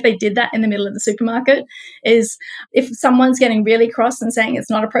things, even if they did that in the middle of the supermarket, is if someone's getting really cross and saying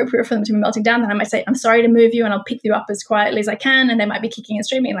it's not appropriate for them to be melting down, then I might say, I'm sorry to move you, and I'll pick you up as quietly as I can. And they might be kicking and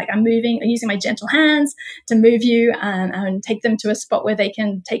screaming, like I'm using my gentle hands to move you and take them to a spot where they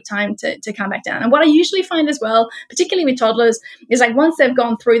can take time to calm back down. And what I usually find as well, particularly with toddlers, is like once they've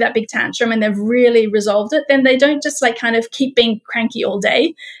gone through that big tantrum and they've really resolved it, then they don't just like kind of keep being cranky all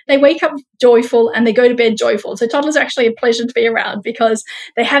day. They wake up joyful and they go to bed joyful. So toddlers are actually a pleasure to be around because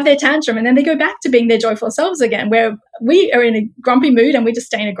they have their tantrum and then they go back to being their joyful selves again, where we are in a grumpy mood and we just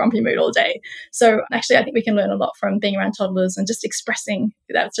stay in a grumpy mood all day. So actually, I think we can learn a lot from being around toddlers and just expressing,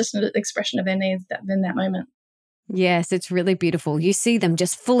 that's just an expression of their needs in that moment. Yes, it's really beautiful. You see them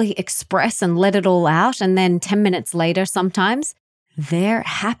just fully express and let it all out. And then 10 minutes later, sometimes they're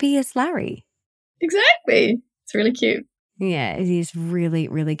happy as Larry. Exactly. It's really cute. Yeah, it is really,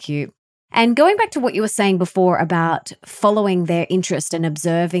 really cute. And going back to what you were saying before about following their interest and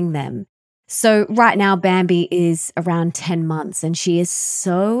observing them. So right now, Bambi is around 10 months and she is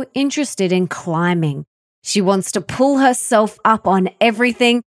so interested in climbing. She wants to pull herself up on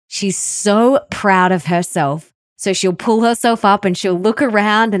everything. She's so proud of herself. So she'll pull herself up and she'll look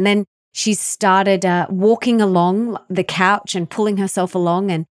around, and then she started walking along the couch and pulling herself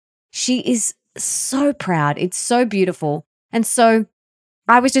along, and she is so proud. It's so beautiful. And so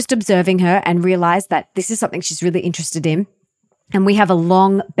I was just observing her and realized that this is something she's really interested in. And we have a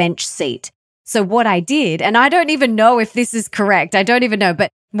long bench seat. So what I did, and I don't even know if this is correct, I don't even know, but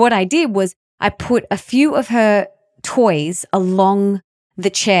what I did was I put a few of her toys along the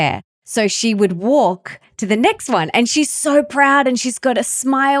chair. So she would walk to the next one and she's so proud and she's got a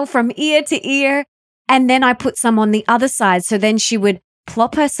smile from ear to ear. And then I put some on the other side. So then she would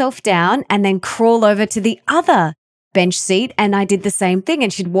plop herself down and then crawl over to the other bench seat. And I did the same thing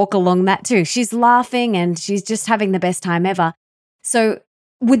and she'd walk along that too. She's laughing and she's just having the best time ever. So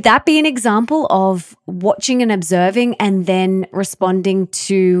would that be an example of watching and observing and then responding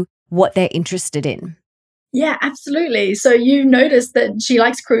to what they're interested in? Yeah, absolutely. So you notice that she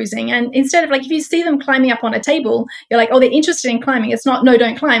likes cruising, and instead of like, if you see them climbing up on a table, you're like, oh, they're interested in climbing. It's not, no,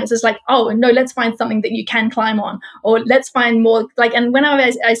 don't climb. It's just like, oh, no, let's find something that you can climb on, or let's find more like, and when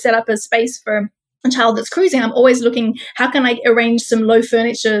I set up a space for a child that's cruising, I'm always looking, how can I arrange some low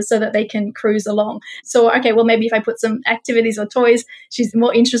furniture so that they can cruise along? So, okay, well, maybe if I put some activities or toys, she's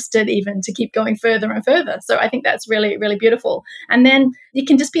more interested even to keep going further and further. So I think that's really, really beautiful. And then it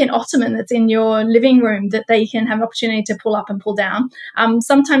can just be an ottoman that's in your living room that they can have an opportunity to pull up and pull down.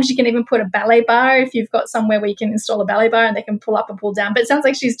 Sometimes you can even put a ballet bar if you've got somewhere where you can install a ballet bar and they can pull up and pull down. But it sounds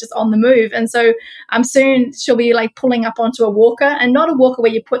like she's just on the move. And so soon she'll be like pulling up onto a walker, and not a walker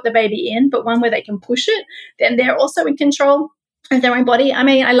where you put the baby in, but one where they can push it. Then they're also in control of their own body. I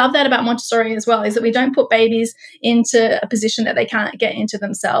mean, I love that about Montessori as well, is that we don't put babies into a position that they can't get into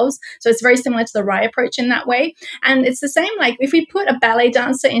themselves. So it's very similar to the Rai approach in that way. And it's the same, like if we put a ballet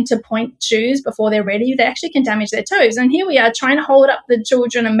dancer into point shoes before they're ready, they actually can damage their toes. And here we are trying to hold up the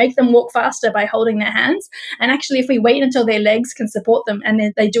children and make them walk faster by holding their hands. And actually, if we wait until their legs can support them and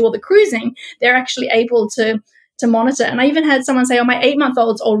then they do all the cruising, they're actually able to monitor. And I even had someone say, oh, my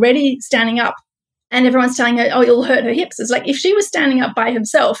 8-month-old's already standing up. And everyone's telling her, oh, it'll hurt her hips. It's like, if she was standing up by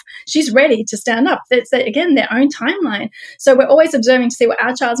herself, she's ready to stand up. That's, again, their own timeline. So we're always observing to see what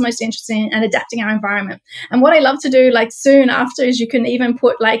our child's most interested in and adapting our environment. And what I love to do, like soon after, is you can even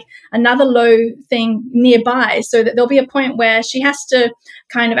put like another low thing nearby so that there'll be a point where she has to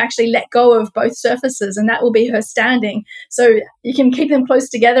kind of actually let go of both surfaces, and that will be her standing. So you can keep them close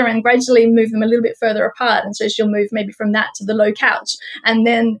together and gradually move them a little bit further apart. And so she'll move maybe from that to the low couch. And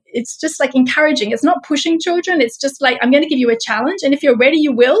then it's just like encouraging. It's not pushing children. It's just like, I'm going to give you a challenge. And if you're ready,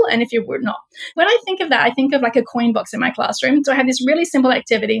 you will. And if you're not. When I think of that, I think of like a coin box in my classroom. So I have this really simple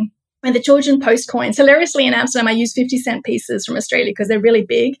activity when the children post coins. Hilariously, in Amsterdam, I use 50-cent pieces from Australia because they're really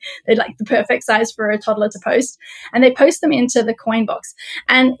big. They're like the perfect size for a toddler to post. And they post them into the coin box.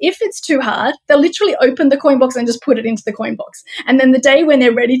 And if it's too hard, they'll literally open the coin box and just put it into the coin box. And then the day when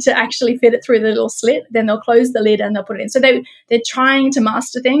they're ready to actually fit it through the little slit, then they'll close the lid and they'll put it in. So they're trying to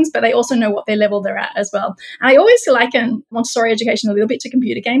master things, but they also know what their level they're at as well. And I always liken Montessori education a little bit to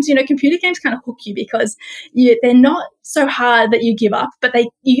computer games. You know, computer games kind of hook you because they're not so hard that you give up, but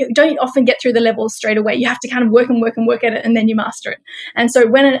you don't often get through the levels straight away. You have to kind of work at it and then you master it. And so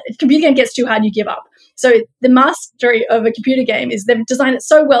when a computer game gets too hard, you give up. So the mastery of a computer game is they've designed it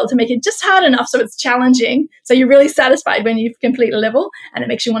so well to make it just hard enough so it's challenging. So you're really satisfied when you complete a level and it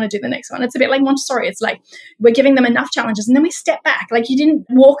makes you want to do the next one. It's a bit like Montessori. It's like we're giving them enough challenges and then we step back. Like you didn't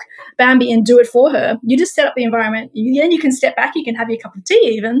walk Bambi and do it for her. You just set up the environment. Then you can step back. You can have your cup of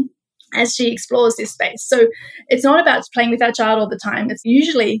tea even as she explores this space. So it's not about playing with our child all the time. It's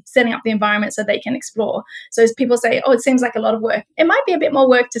usually setting up the environment so they can explore. So as people say, oh, it seems like a lot of work. It might be a bit more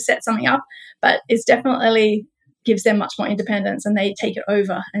work to set something up, but it's definitely gives them much more independence and they take it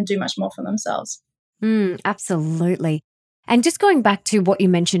over and do much more for themselves. Absolutely. And just going back to what you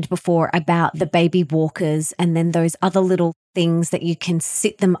mentioned before about the baby walkers and then those other little things that you can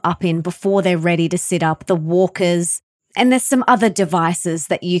sit them up in before they're ready to sit up, the walkers. And there's some other devices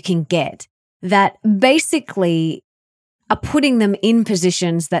that you can get that basically are putting them in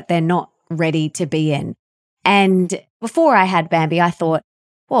positions that they're not ready to be in. And before I had Bambi, I thought,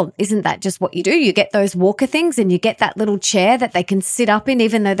 well, isn't that just what you do? You get those walker things and you get that little chair that they can sit up in,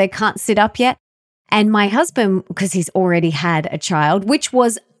 even though they can't sit up yet. And my husband, because he's already had a child, which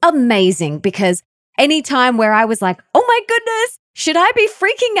was amazing because any time where I was like, oh my goodness, should I be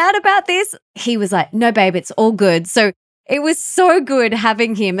freaking out about this? He was like, no, babe, it's all good. So it was so good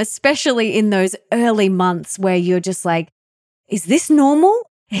having him, especially in those early months where you're just like, is this normal?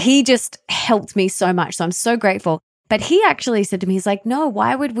 He just helped me so much. So I'm so grateful. But he actually said to me, he's like, no,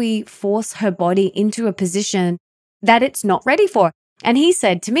 why would we force her body into a position that it's not ready for? And he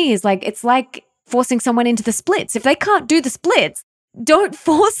said to me, he's like, it's like forcing someone into the splits. If they can't do the splits, don't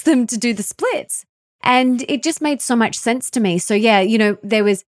force them to do the splits. And it just made so much sense to me. So yeah, there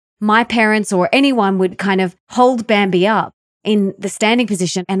was my parents or anyone would kind of hold Bambi up in the standing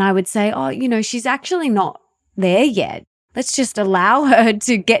position and I would say, oh, she's actually not there yet. Let's just allow her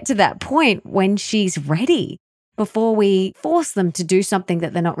to get to that point when she's ready before we force them to do something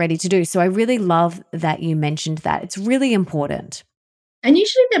that they're not ready to do. So I really love that you mentioned that. It's really important. And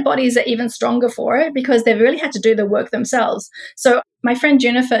usually their bodies are even stronger for it because they've really had to do the work themselves. So my friend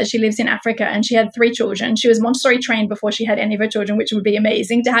Jennifer, she lives in Africa and she had 3 children. She was Montessori trained before she had any of her children, which would be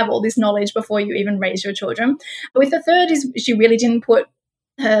amazing to have all this knowledge before you even raise your children. But with the third, she really didn't put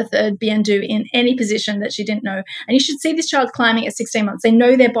her third Biendu in any position that she didn't know. And you should see this child climbing at 16 months. They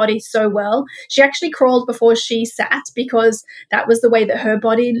know their body so well. She actually crawled before she sat because that was the way that her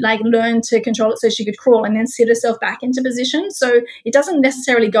body learned to control it, so she could crawl and then sit herself back into position. So it doesn't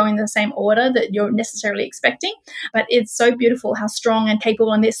necessarily go in the same order that you're necessarily expecting, but it's so beautiful how strong and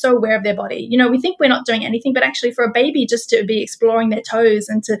capable, and they're so aware of their body. We think we're not doing anything, but actually for a baby just to be exploring their toes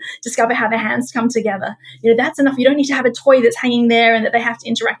and to discover how their hands come together, that's enough. You don't need to have a toy that's hanging there and that they have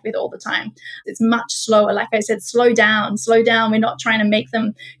to interact with all the time. It's much slower. Like I said, slow down. We're not trying to make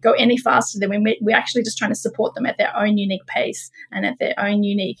them go any faster than we're actually just trying to support them at their own unique pace and at their own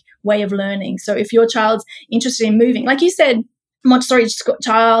unique way of learning. So if your child's interested in moving, like you said, Montessori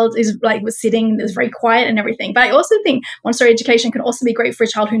child was sitting, is very quiet and everything. But I also think Montessori education can also be great for a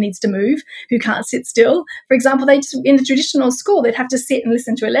child who needs to move, who can't sit still. For example, in the traditional school, they'd have to sit and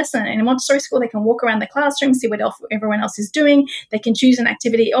listen to a lesson. And in Montessori school, they can walk around the classroom, see what everyone else is doing. They can choose an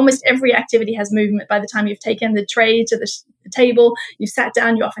activity. Almost every activity has movement. By the time you've taken the tray to the table, you've sat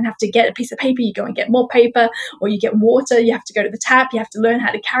down, you often have to get a piece of paper, you go and get more paper, or you get water, you have to go to the tap, you have to learn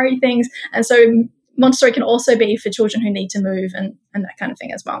how to carry things. And so Montessori can also be for children who need to move and that kind of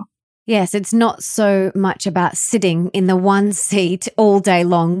thing as well. Yes, it's not so much about sitting in the one seat all day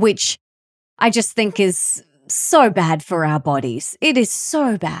long, which I just think is so bad for our bodies. It is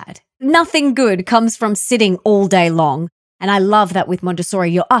so bad. Nothing good comes from sitting all day long. And I love that with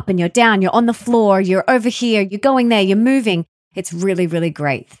Montessori, you're up and you're down, you're on the floor, you're over here, you're going there, you're moving. It's really, really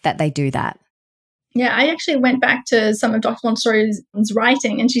great that they do that. Yeah, I actually went back to some of Dr. Montessori's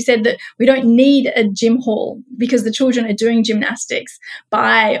writing, and she said that we don't need a gym hall because the children are doing gymnastics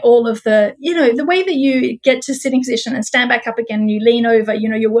by all of the way that you get to sitting position and stand back up again and you lean over,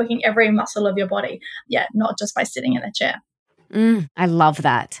 you're working every muscle of your body. Yeah, not just by sitting in a chair. I love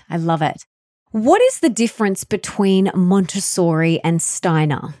that. I love it. What is the difference between Montessori and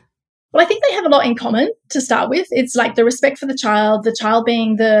Steiner? Well, I think they have a lot in common to start with. It's like the respect for the child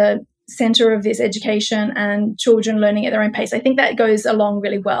being the center of this education and children learning at their own pace. I think that goes along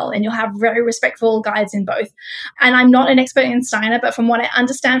really well, and you'll have very respectful guides in both. And I'm not an expert in Steiner, but from what I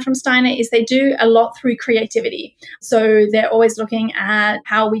understand from Steiner is they do a lot through creativity. So they're always looking at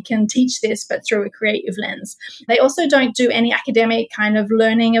how we can teach this, but through a creative lens. They also don't do any academic kind of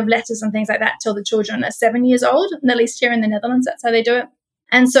learning of letters and things like that till the children are 7 years old, and at least here in the Netherlands, that's how they do it.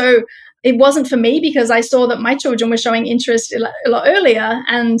 And so it wasn't for me because I saw that my children were showing interest a lot earlier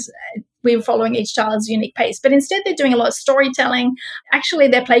and we were following each child's unique pace. But instead, they're doing a lot of storytelling. Actually,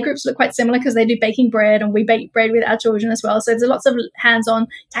 their playgroups look quite similar because they do baking bread and we bake bread with our children as well. So there's lots of hands-on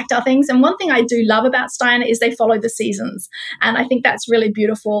tactile things. And one thing I do love about Steiner is they follow the seasons. And I think that's really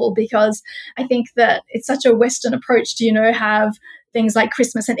beautiful because I think that it's such a Western approach to, have things like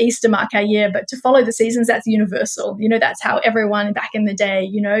Christmas and Easter mark our year, but to follow the seasons, that's universal. That's how everyone back in the day,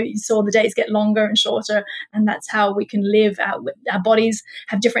 you saw the days get longer and shorter, and that's how we can live. Our bodies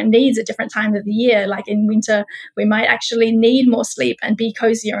have different needs at different times of the year. Like in winter, we might actually need more sleep and be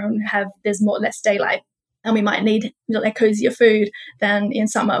cozier and there's less daylight. And we might need cozier food than in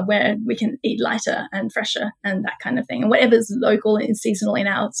summer where we can eat lighter and fresher and that kind of thing. And whatever's local and seasonal in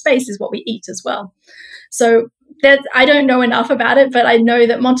our space is what we eat as well. So I don't know enough about it, but I know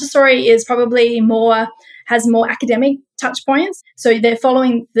that Montessori is probably has more academic touch points. So they're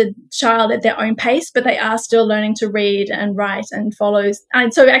following the child at their own pace, but they are still learning to read and write and follows.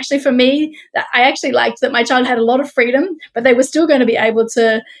 And so actually for me, I actually liked that my child had a lot of freedom, but they were still going to be able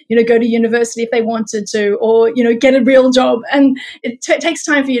to, go to university if they wanted to, or, get a real job. And it takes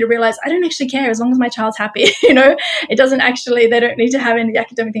time for you to realize I don't actually care as long as my child's happy. It doesn't actually, they don't need to have any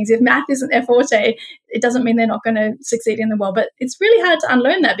academic things. If math isn't their forte, it doesn't mean they're not going to succeed in the world. But it's really hard to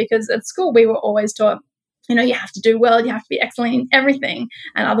unlearn that because at school we were always taught, you have to do well, you have to be excellent in everything,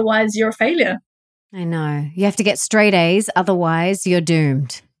 and otherwise you're a failure. I know. You have to get straight A's, otherwise you're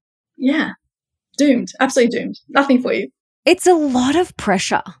doomed. Yeah, doomed, absolutely doomed. Nothing for you. It's a lot of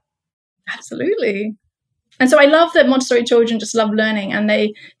pressure. Absolutely. And so I love that Montessori children just love learning and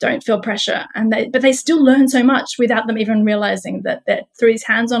they don't feel pressure, but they still learn so much without them even realizing that through these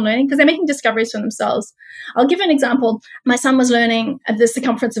hands-on learning, because they're making discoveries for themselves. I'll give an example. My son was learning the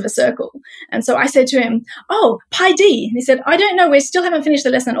circumference of a circle. And so I said to him, "Oh, pi d." And he said, "I don't know. We still haven't finished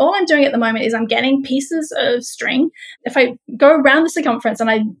the lesson. All I'm doing at the moment is I'm getting pieces of string. If I go around the circumference and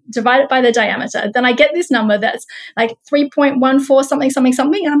I divide it by the diameter, then I get this number that's like 3.14 something, something,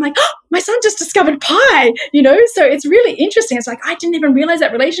 something." And I'm like, "Oh, my son just discovered pi." So it's really interesting. It's like, I didn't even realize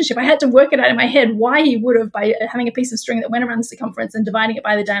that relationship. I had to work it out in my head why he would have, by having a piece of string that went around the circumference and dividing it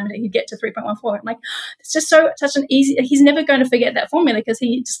by the diameter, he'd get to 3.14. I'm like, it's just such an easy, he's never going to forget that formula because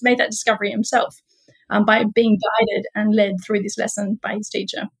he just made that discovery himself by being guided and led through this lesson by his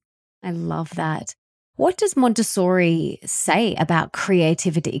teacher. I love that. What does Montessori say about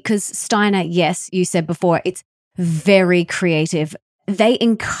creativity? Because Steiner, yes, you said before, it's very creative. They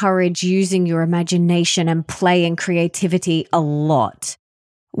encourage using your imagination and play and creativity a lot.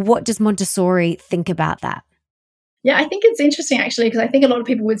 What does Montessori think about that? Yeah, I think it's interesting actually, because I think a lot of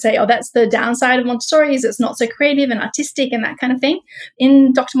people would say, oh, that's the downside of Montessori is it's not so creative and artistic and that kind of thing.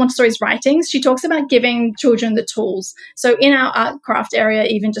 In Dr. Montessori's writings, she talks about giving children the tools. So in our art craft area,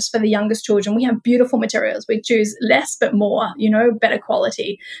 even just for the youngest children, we have beautiful materials. We choose less but more, better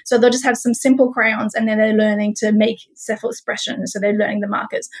quality. So they'll just have some simple crayons and then they're learning to make self-expression. So they're learning the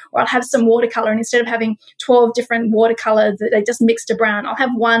markers. Or I'll have some watercolor, and instead of having 12 different watercolors that they just mix to brown, I'll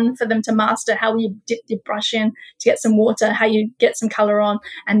have one for them to master how you dip your brush in to get some water, how you get some color on,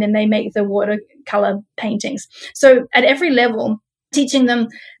 and then they make the watercolor paintings. So at every level, teaching them,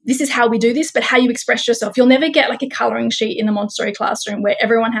 this is how we do this, but how you express yourself. You'll never get like a coloring sheet in the Montessori classroom where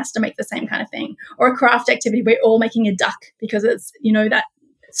everyone has to make the same kind of thing, or a craft activity where we're all making a duck because it's, that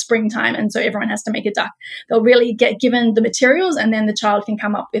springtime, and so everyone has to make a duck. They'll really get given the materials, and then the child can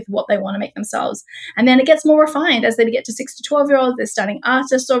come up with what they want to make themselves. And then it gets more refined as they get to 6 to 12-year-olds. They're starting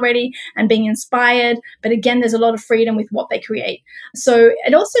artists already and being inspired, but again, there's a lot of freedom with what they create. So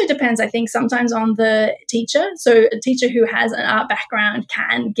it also depends, I think, sometimes on the teacher. So a teacher who has an art background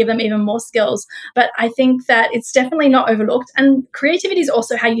can give them even more skills, but I think that it's definitely not overlooked. And creativity is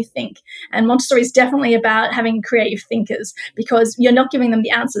also how you think, and Montessori is definitely about having creative thinkers, because you're not giving them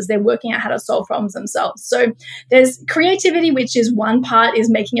the answers. They're working out how to solve problems themselves. So there's creativity, which is one part is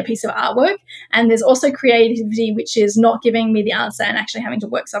making a piece of artwork. And there's also creativity, which is not giving me the answer and actually having to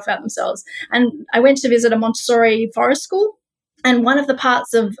work stuff out themselves. And I went to visit a Montessori forest school. And one of the parts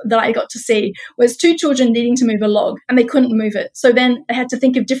that I got to see was 2 children needing to move a log, and they couldn't move it. So then they had to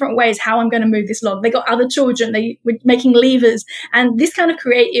think of different ways how I'm going to move this log. They got other children, they were making levers. And this kind of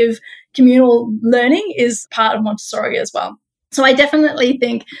creative communal learning is part of Montessori as well. So I definitely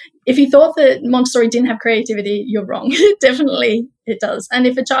think if you thought that Montessori didn't have creativity, you're wrong. Definitely it does. And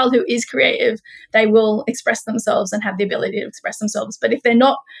if a child who is creative, they will express themselves and have the ability to express themselves. But if they're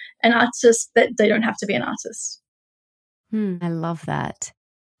not an artist, that they don't have to be an artist. I love that.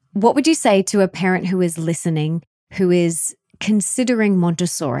 What would you say to a parent who is listening, who is considering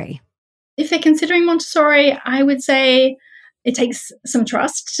Montessori? If they're considering Montessori, I would say it takes some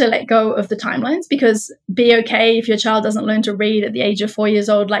trust to let go of the timelines, because be okay if your child doesn't learn to read at the age of 4 years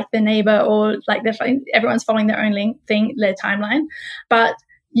old, like their neighbor, or like everyone's following their own thing, their timeline. But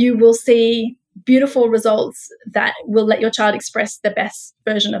you will see beautiful results that will let your child express the best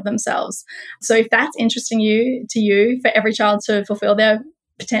version of themselves. So if that's interesting to you, for every child to fulfill their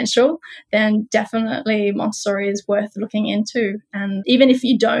potential, then definitely Montessori is worth looking into. And even if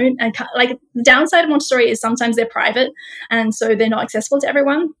you don't, the downside of Montessori is sometimes they're private, and so they're not accessible to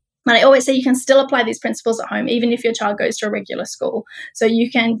everyone. And I always say you can still apply these principles at home, even if your child goes to a regular school. So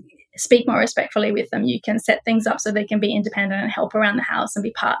you can speak more respectfully with them. You can set things up so they can be independent and help around the house and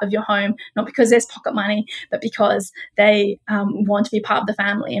be part of your home, not because there's pocket money, but because they want to be part of the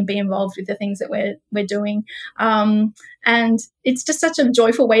family and be involved with the things that we're doing. And it's just such a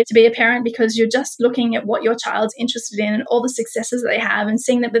joyful way to be a parent, because you're just looking at what your child's interested in and all the successes that they have, and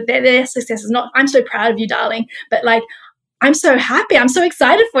seeing that their successes, not "I'm so proud of you, darling," but like, "I'm so happy, I'm so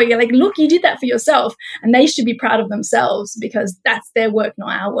excited for you. Like, look, you did that for yourself." And they should be proud of themselves, because that's their work,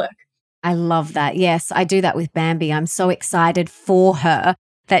 not our work. I love that. Yes, I do that with Bambi. I'm so excited for her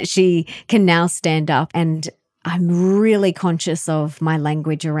that she can now stand up, and I'm really conscious of my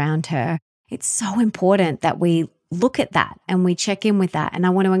language around her. It's so important that we look at that and we check in with that. And I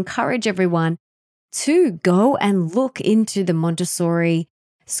want to encourage everyone to go and look into the Montessori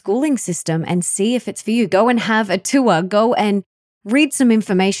schooling system and see if it's for you. Go and have a tour, go and read some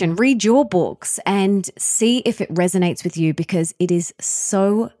information, read your books, and see if it resonates with you, because it is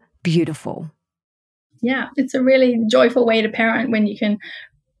so beautiful. Yeah, it's a really joyful way to parent when you can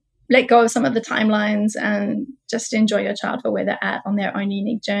let go of some of the timelines and just enjoy your child for where they're at on their own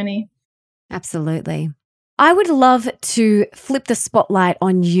unique journey. Absolutely. I would love to flip the spotlight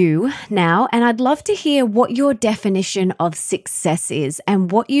on you now, and I'd love to hear what your definition of success is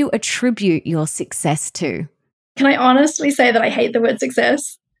and what you attribute your success to. Can I honestly say that I hate the word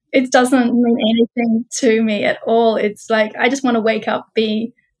success? It doesn't mean anything to me at all. It's like, I just want to wake up,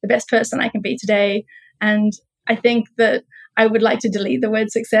 be the best person I can be today. And I think that I would like to delete the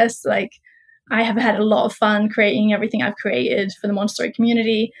word success. Like, I have had a lot of fun creating everything I've created for the Montessori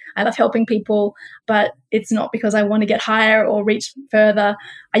community. I love helping people, but it's not because I want to get higher or reach further.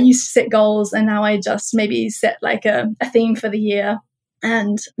 I used to set goals, and now I just maybe set like a theme for the year.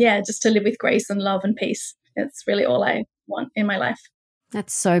 And yeah, just to live with grace and love and peace. It's really all I want in my life.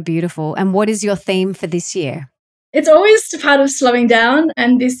 That's so beautiful. And what is your theme for this year? It's always part of slowing down.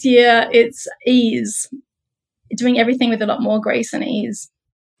 And this year it's ease, doing everything with a lot more grace and ease.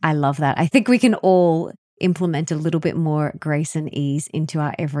 I love that. I think we can all implement a little bit more grace and ease into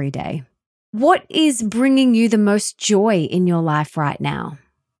our everyday. What is bringing you the most joy in your life right now?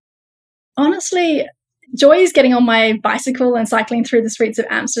 Honestly, joy is getting on my bicycle and cycling through the streets of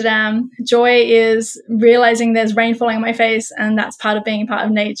Amsterdam. Joy is realizing there's rain falling on my face, and that's part of being part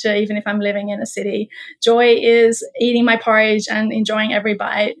of nature, even if I'm living in a city. Joy is eating my porridge and enjoying every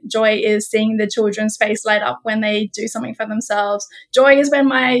bite. Joy is seeing the children's face light up when they do something for themselves. Joy is when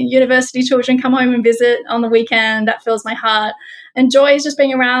my university children come home and visit on the weekend. That fills my heart. And joy is just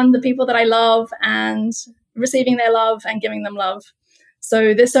being around the people that I love and receiving their love and giving them love.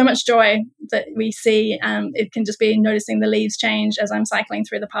 So there's so much joy that we see. It can just be noticing the leaves change as I'm cycling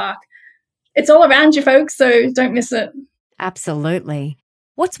through the park. It's all around you, folks, so don't miss it. Absolutely.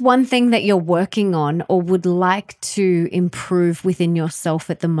 What's one thing that you're working on or would like to improve within yourself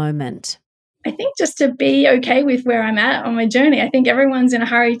at the moment? I think just to be okay with where I'm at on my journey. I think everyone's in a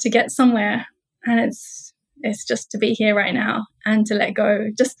hurry to get somewhere, and it's just to be here right now and to let go,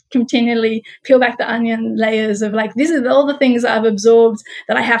 just continually peel back the onion layers of like, these are all the things that I've absorbed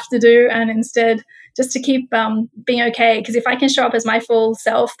that I have to do. And instead just to keep being okay. Because if I can show up as my full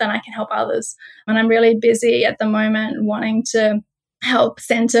self, then I can help others. And I'm really busy at the moment wanting to help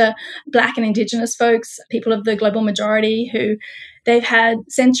center Black and Indigenous folks, people of the global majority who they've had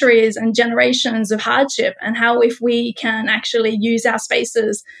centuries and generations of hardship, and how if we can actually use our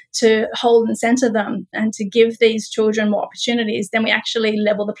spaces to hold and center them and to give these children more opportunities, then we actually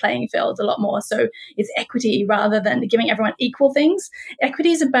level the playing field a lot more. So it's equity rather than giving everyone equal things.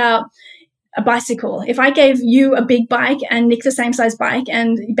 Equity is about a bicycle. If I gave you a big bike and Nick the same size bike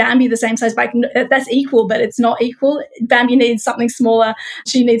and Bambi the same size bike, that's equal, but it's not equal. Bambi needs something smaller.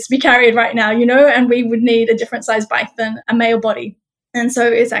 She needs to be carried right now, and we would need a different size bike than a male body. And so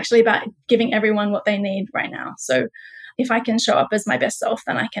it's actually about giving everyone what they need right now. So if I can show up as my best self,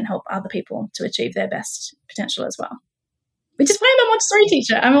 then I can help other people to achieve their best potential as well. Which is why I'm a Montessori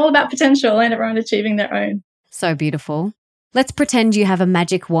teacher. I'm all about potential and everyone achieving their own. So beautiful. Let's pretend you have a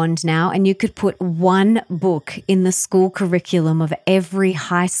magic wand now and you could put one book in the school curriculum of every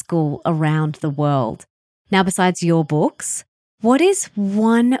high school around the world. Now, besides your books, what is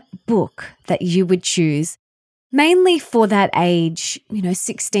one book that you would choose mainly for that age,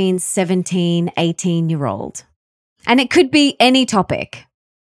 16, 17, 18-year-old? And it could be any topic.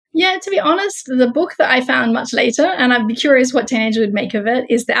 Yeah, to be honest, the book that I found much later, and I'd be curious what teenager would make of it,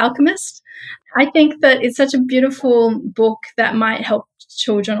 is The Alchemist. I think that it's such a beautiful book that might help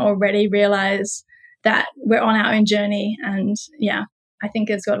children already realize that we're on our own journey. And yeah, I think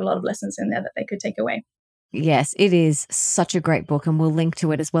it's got a lot of lessons in there that they could take away. Yes, it is such a great book, and we'll link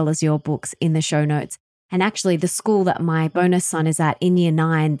to it as well as your books in the show notes. And actually, the school that my bonus son is at in Year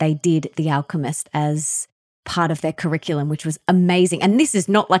 9, they did The Alchemist as part of their curriculum, which was amazing. And this is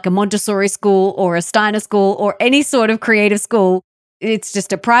not like a Montessori school or a Steiner school or any sort of creative school. It's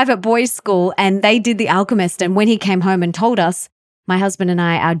just a private boys' school, and they did The Alchemist. And when he came home and told us, my husband and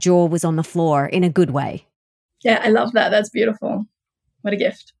I, our jaw was on the floor in a good way. Yeah, I love that. That's beautiful. What a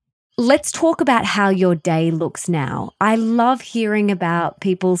gift. Let's talk about how your day looks now. I love hearing about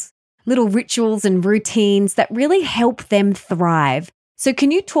people's little rituals and routines that really help them thrive. So can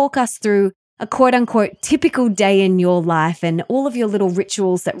you talk us through a quote-unquote typical day in your life and all of your little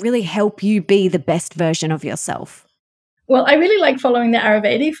rituals that really help you be the best version of yourself? Well, I really like following the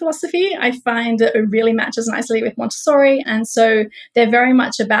Ayurvedic philosophy. I find it really matches nicely with Montessori. And so they're very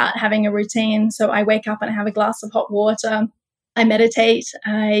much about having a routine. So I wake up and I have a glass of hot water. I meditate.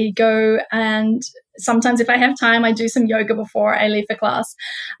 I go and Sometimes if I have time, I do some yoga before I leave for class.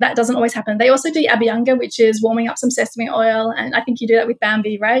 That doesn't always happen. They also do Abhyanga, which is warming up some sesame oil. And I think you do that with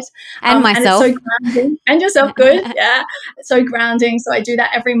Bambi, right? And myself. And it's so grounding. And yourself, good. Yeah. It's so grounding. So I do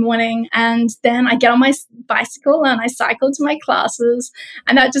that every morning. And then I get on my bicycle and I cycle to my classes.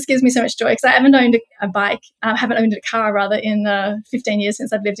 And that just gives me so much joy because I haven't owned a bike. I haven't owned a car, rather, in 15 years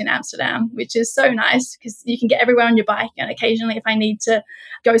since I've lived in Amsterdam, which is so nice because you can get everywhere on your bike. And occasionally, if I need to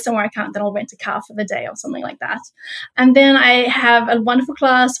go somewhere I can't, then I'll rent a car for the day or something like that. And then I have a wonderful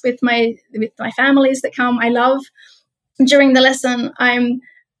class with my families that come. I love, during the lesson, I'm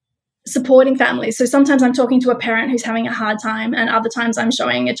supporting families. So sometimes I'm talking to a parent who's having a hard time, and other times I'm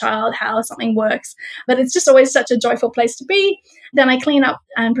showing a child how something works. But it's just always such a joyful place to be. Then I clean up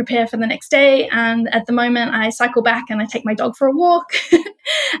and prepare for the next day. And at the moment, I cycle back and I take my dog for a walk.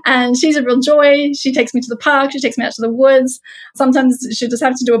 And she's a real joy. She takes me to the park. She takes me out to the woods. Sometimes she'll just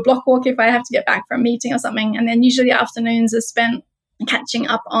have to do a block walk if I have to get back for a meeting or something. And then usually afternoons are spent catching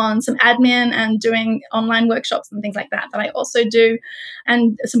up on some admin and doing online workshops and things like that I also do,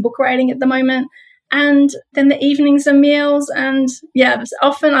 and some book writing at the moment. And then the evenings are meals. And yeah,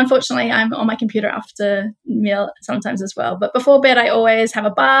 often, unfortunately, I'm on my computer after meal sometimes as well. But before bed, I always have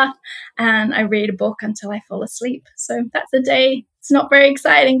a bath and I read a book until I fall asleep. So that's a day. It's not very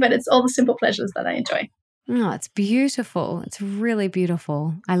exciting, but it's all the simple pleasures that I enjoy. Oh, it's beautiful. It's really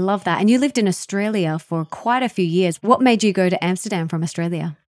beautiful. I love that. And you lived in Australia for quite a few years. What made you go to Amsterdam from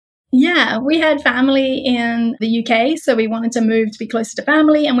Australia? Yeah, we had family in the UK, so we wanted to move to be closer to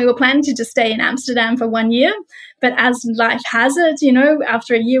family, and we were planning to just stay in Amsterdam for 1 year. But as life has it,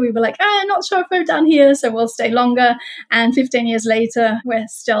 after a year, we were like, not sure if we're done here, so we'll stay longer. And 15 years later, we're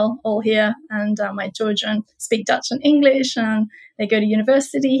still all here. And my children speak Dutch and English, and they go to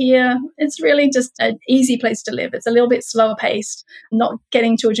university here. It's really just an easy place to live. It's a little bit slower paced. Not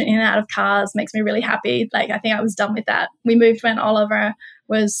getting children in and out of cars makes me really happy. I think I was done with that. We moved when Oliver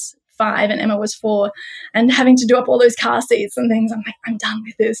was 5 and Emma was 4, and having to do up all those car seats and things. I'm like, I'm done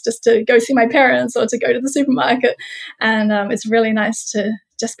with this, just to go see my parents or to go to the supermarket. And it's really nice to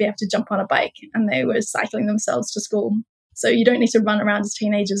just be able to jump on a bike, and they were cycling themselves to school. So you don't need to run around as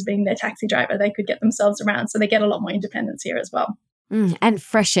teenagers being their taxi driver. They could get themselves around. So they get a lot more independence here as well. And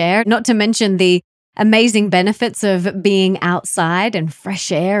fresh air, not to mention the amazing benefits of being outside and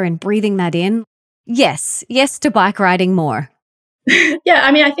fresh air and breathing that in. Yes to bike riding more. Yeah,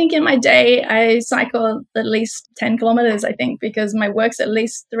 I think in my day, I cycle at least 10 kilometers, I think, because my work's at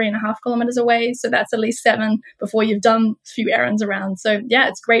least 3.5 kilometers away. So that's at least 7 before you've done a few errands around. So yeah,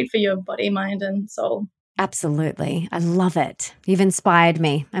 it's great for your body, mind, and soul. Absolutely. I love it. You've inspired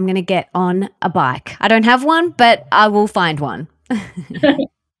me. I'm going to get on a bike. I don't have one, but I will find one.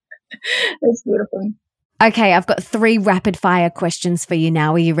 That's beautiful. Okay, I've got 3 rapid fire questions for you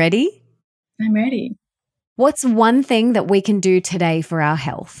now. Are you ready? I'm ready. What's one thing that we can do today for our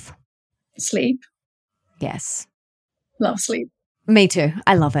health? Sleep. Yes. Love sleep. Me too.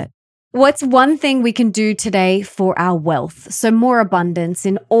 I love it. What's one thing we can do today for our wealth? So more abundance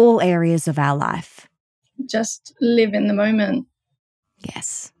in all areas of our life. Just live in the moment.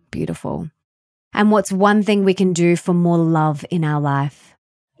 Yes. Beautiful. And what's one thing we can do for more love in our life?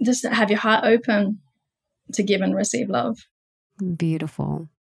 Just have your heart open to give and receive love. Beautiful.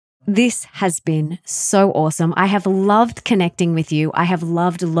 This has been so awesome. I have loved connecting with you. I have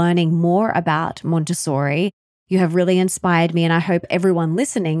loved learning more about Montessori. You have really inspired me, and I hope everyone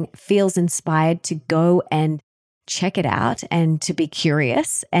listening feels inspired to go and check it out and to be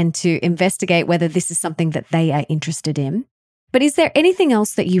curious and to investigate whether this is something that they are interested in. But is there anything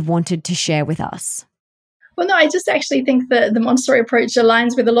else that you wanted to share with us? Well, no, I just actually think that the Montessori approach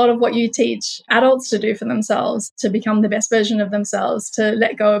aligns with a lot of what you teach adults to do for themselves, to become the best version of themselves, to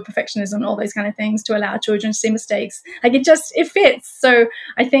let go of perfectionism, all those kind of things, to allow children to see mistakes. It fits. So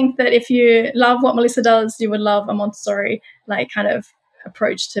I think that if you love what Melissa does, you would love a Montessori kind of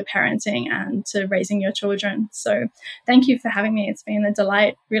approach to parenting and to raising your children. So thank you for having me. It's been a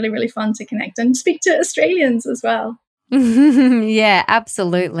delight. Really, really fun to connect and speak to Australians as well. Yeah,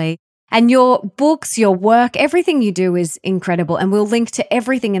 absolutely. And your books, your work, everything you do is incredible. And we'll link to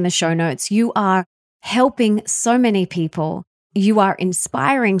everything in the show notes. You are helping so many people. You are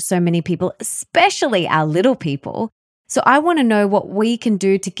inspiring so many people, especially our little people. So I want to know what we can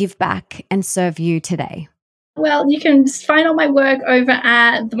do to give back and serve you today. Well, you can find all my work over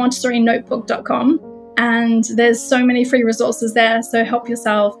at themontessorinotebook.com. And there's so many free resources there, so help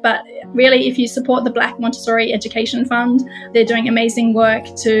yourself. But really, if you support the Black Montessori Education Fund, they're doing amazing work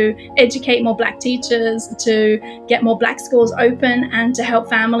to educate more Black teachers, to get more Black schools open, and to help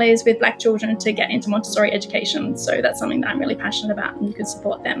families with Black children to get into Montessori education. So that's something that I'm really passionate about, and you could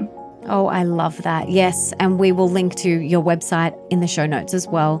support them. Oh, I love that. Yes. And we will link to your website in the show notes as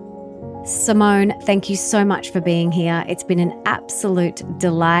well. Simone, thank you so much for being here. It's been an absolute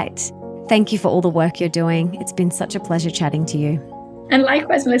delight. Thank you for all the work you're doing. It's been such a pleasure chatting to you. And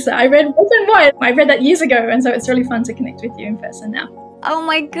likewise, Melissa, I read Wolf and White. I read that years ago, and so it's really fun to connect with you in person now. Oh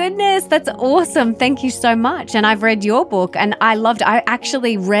my goodness, that's awesome. Thank you so much. And I've read your book and I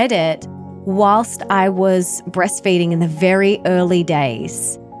actually read it whilst I was breastfeeding in the very early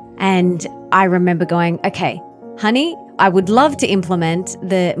days. And I remember going, okay, honey, I would love to implement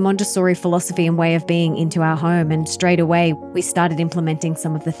the Montessori philosophy and way of being into our home. And straight away, we started implementing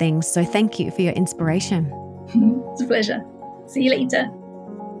some of the things. So thank you for your inspiration. It's a pleasure. See you later.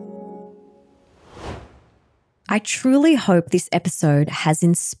 I truly hope this episode has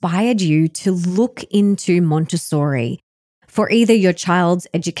inspired you to look into Montessori for either your child's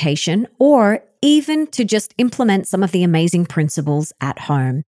education or even to just implement some of the amazing principles at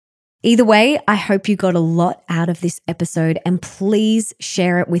home. Either way, I hope you got a lot out of this episode, and please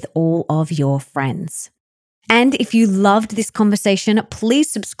share it with all of your friends. And if you loved this conversation, please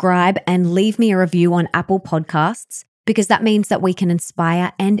subscribe and leave me a review on Apple Podcasts, because that means that we can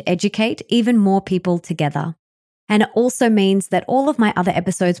inspire and educate even more people together. And it also means that all of my other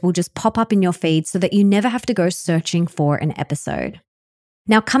episodes will just pop up in your feed so that you never have to go searching for an episode.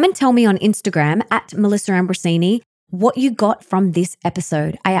 Now come and tell me on Instagram at Melissa Ambrosini what you got from this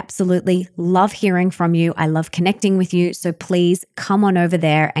episode. I absolutely love hearing from you. I love connecting with you. So please come on over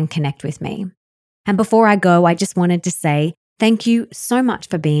there and connect with me. And before I go, I just wanted to say thank you so much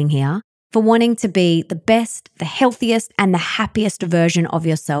for being here, for wanting to be the best, the healthiest, and the happiest version of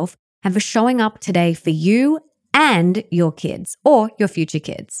yourself, and for showing up today for you and your kids or your future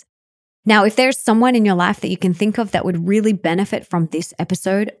kids. Now, if there's someone in your life that you can think of that would really benefit from this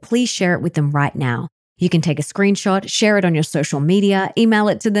episode, please share it with them right now. You can take a screenshot, share it on your social media, email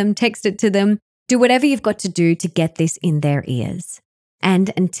it to them, text it to them, do whatever you've got to do to get this in their ears.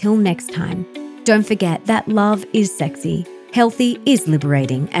 And until next time, don't forget that love is sexy, healthy is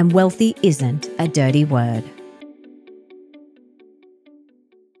liberating, and wealthy isn't a dirty word.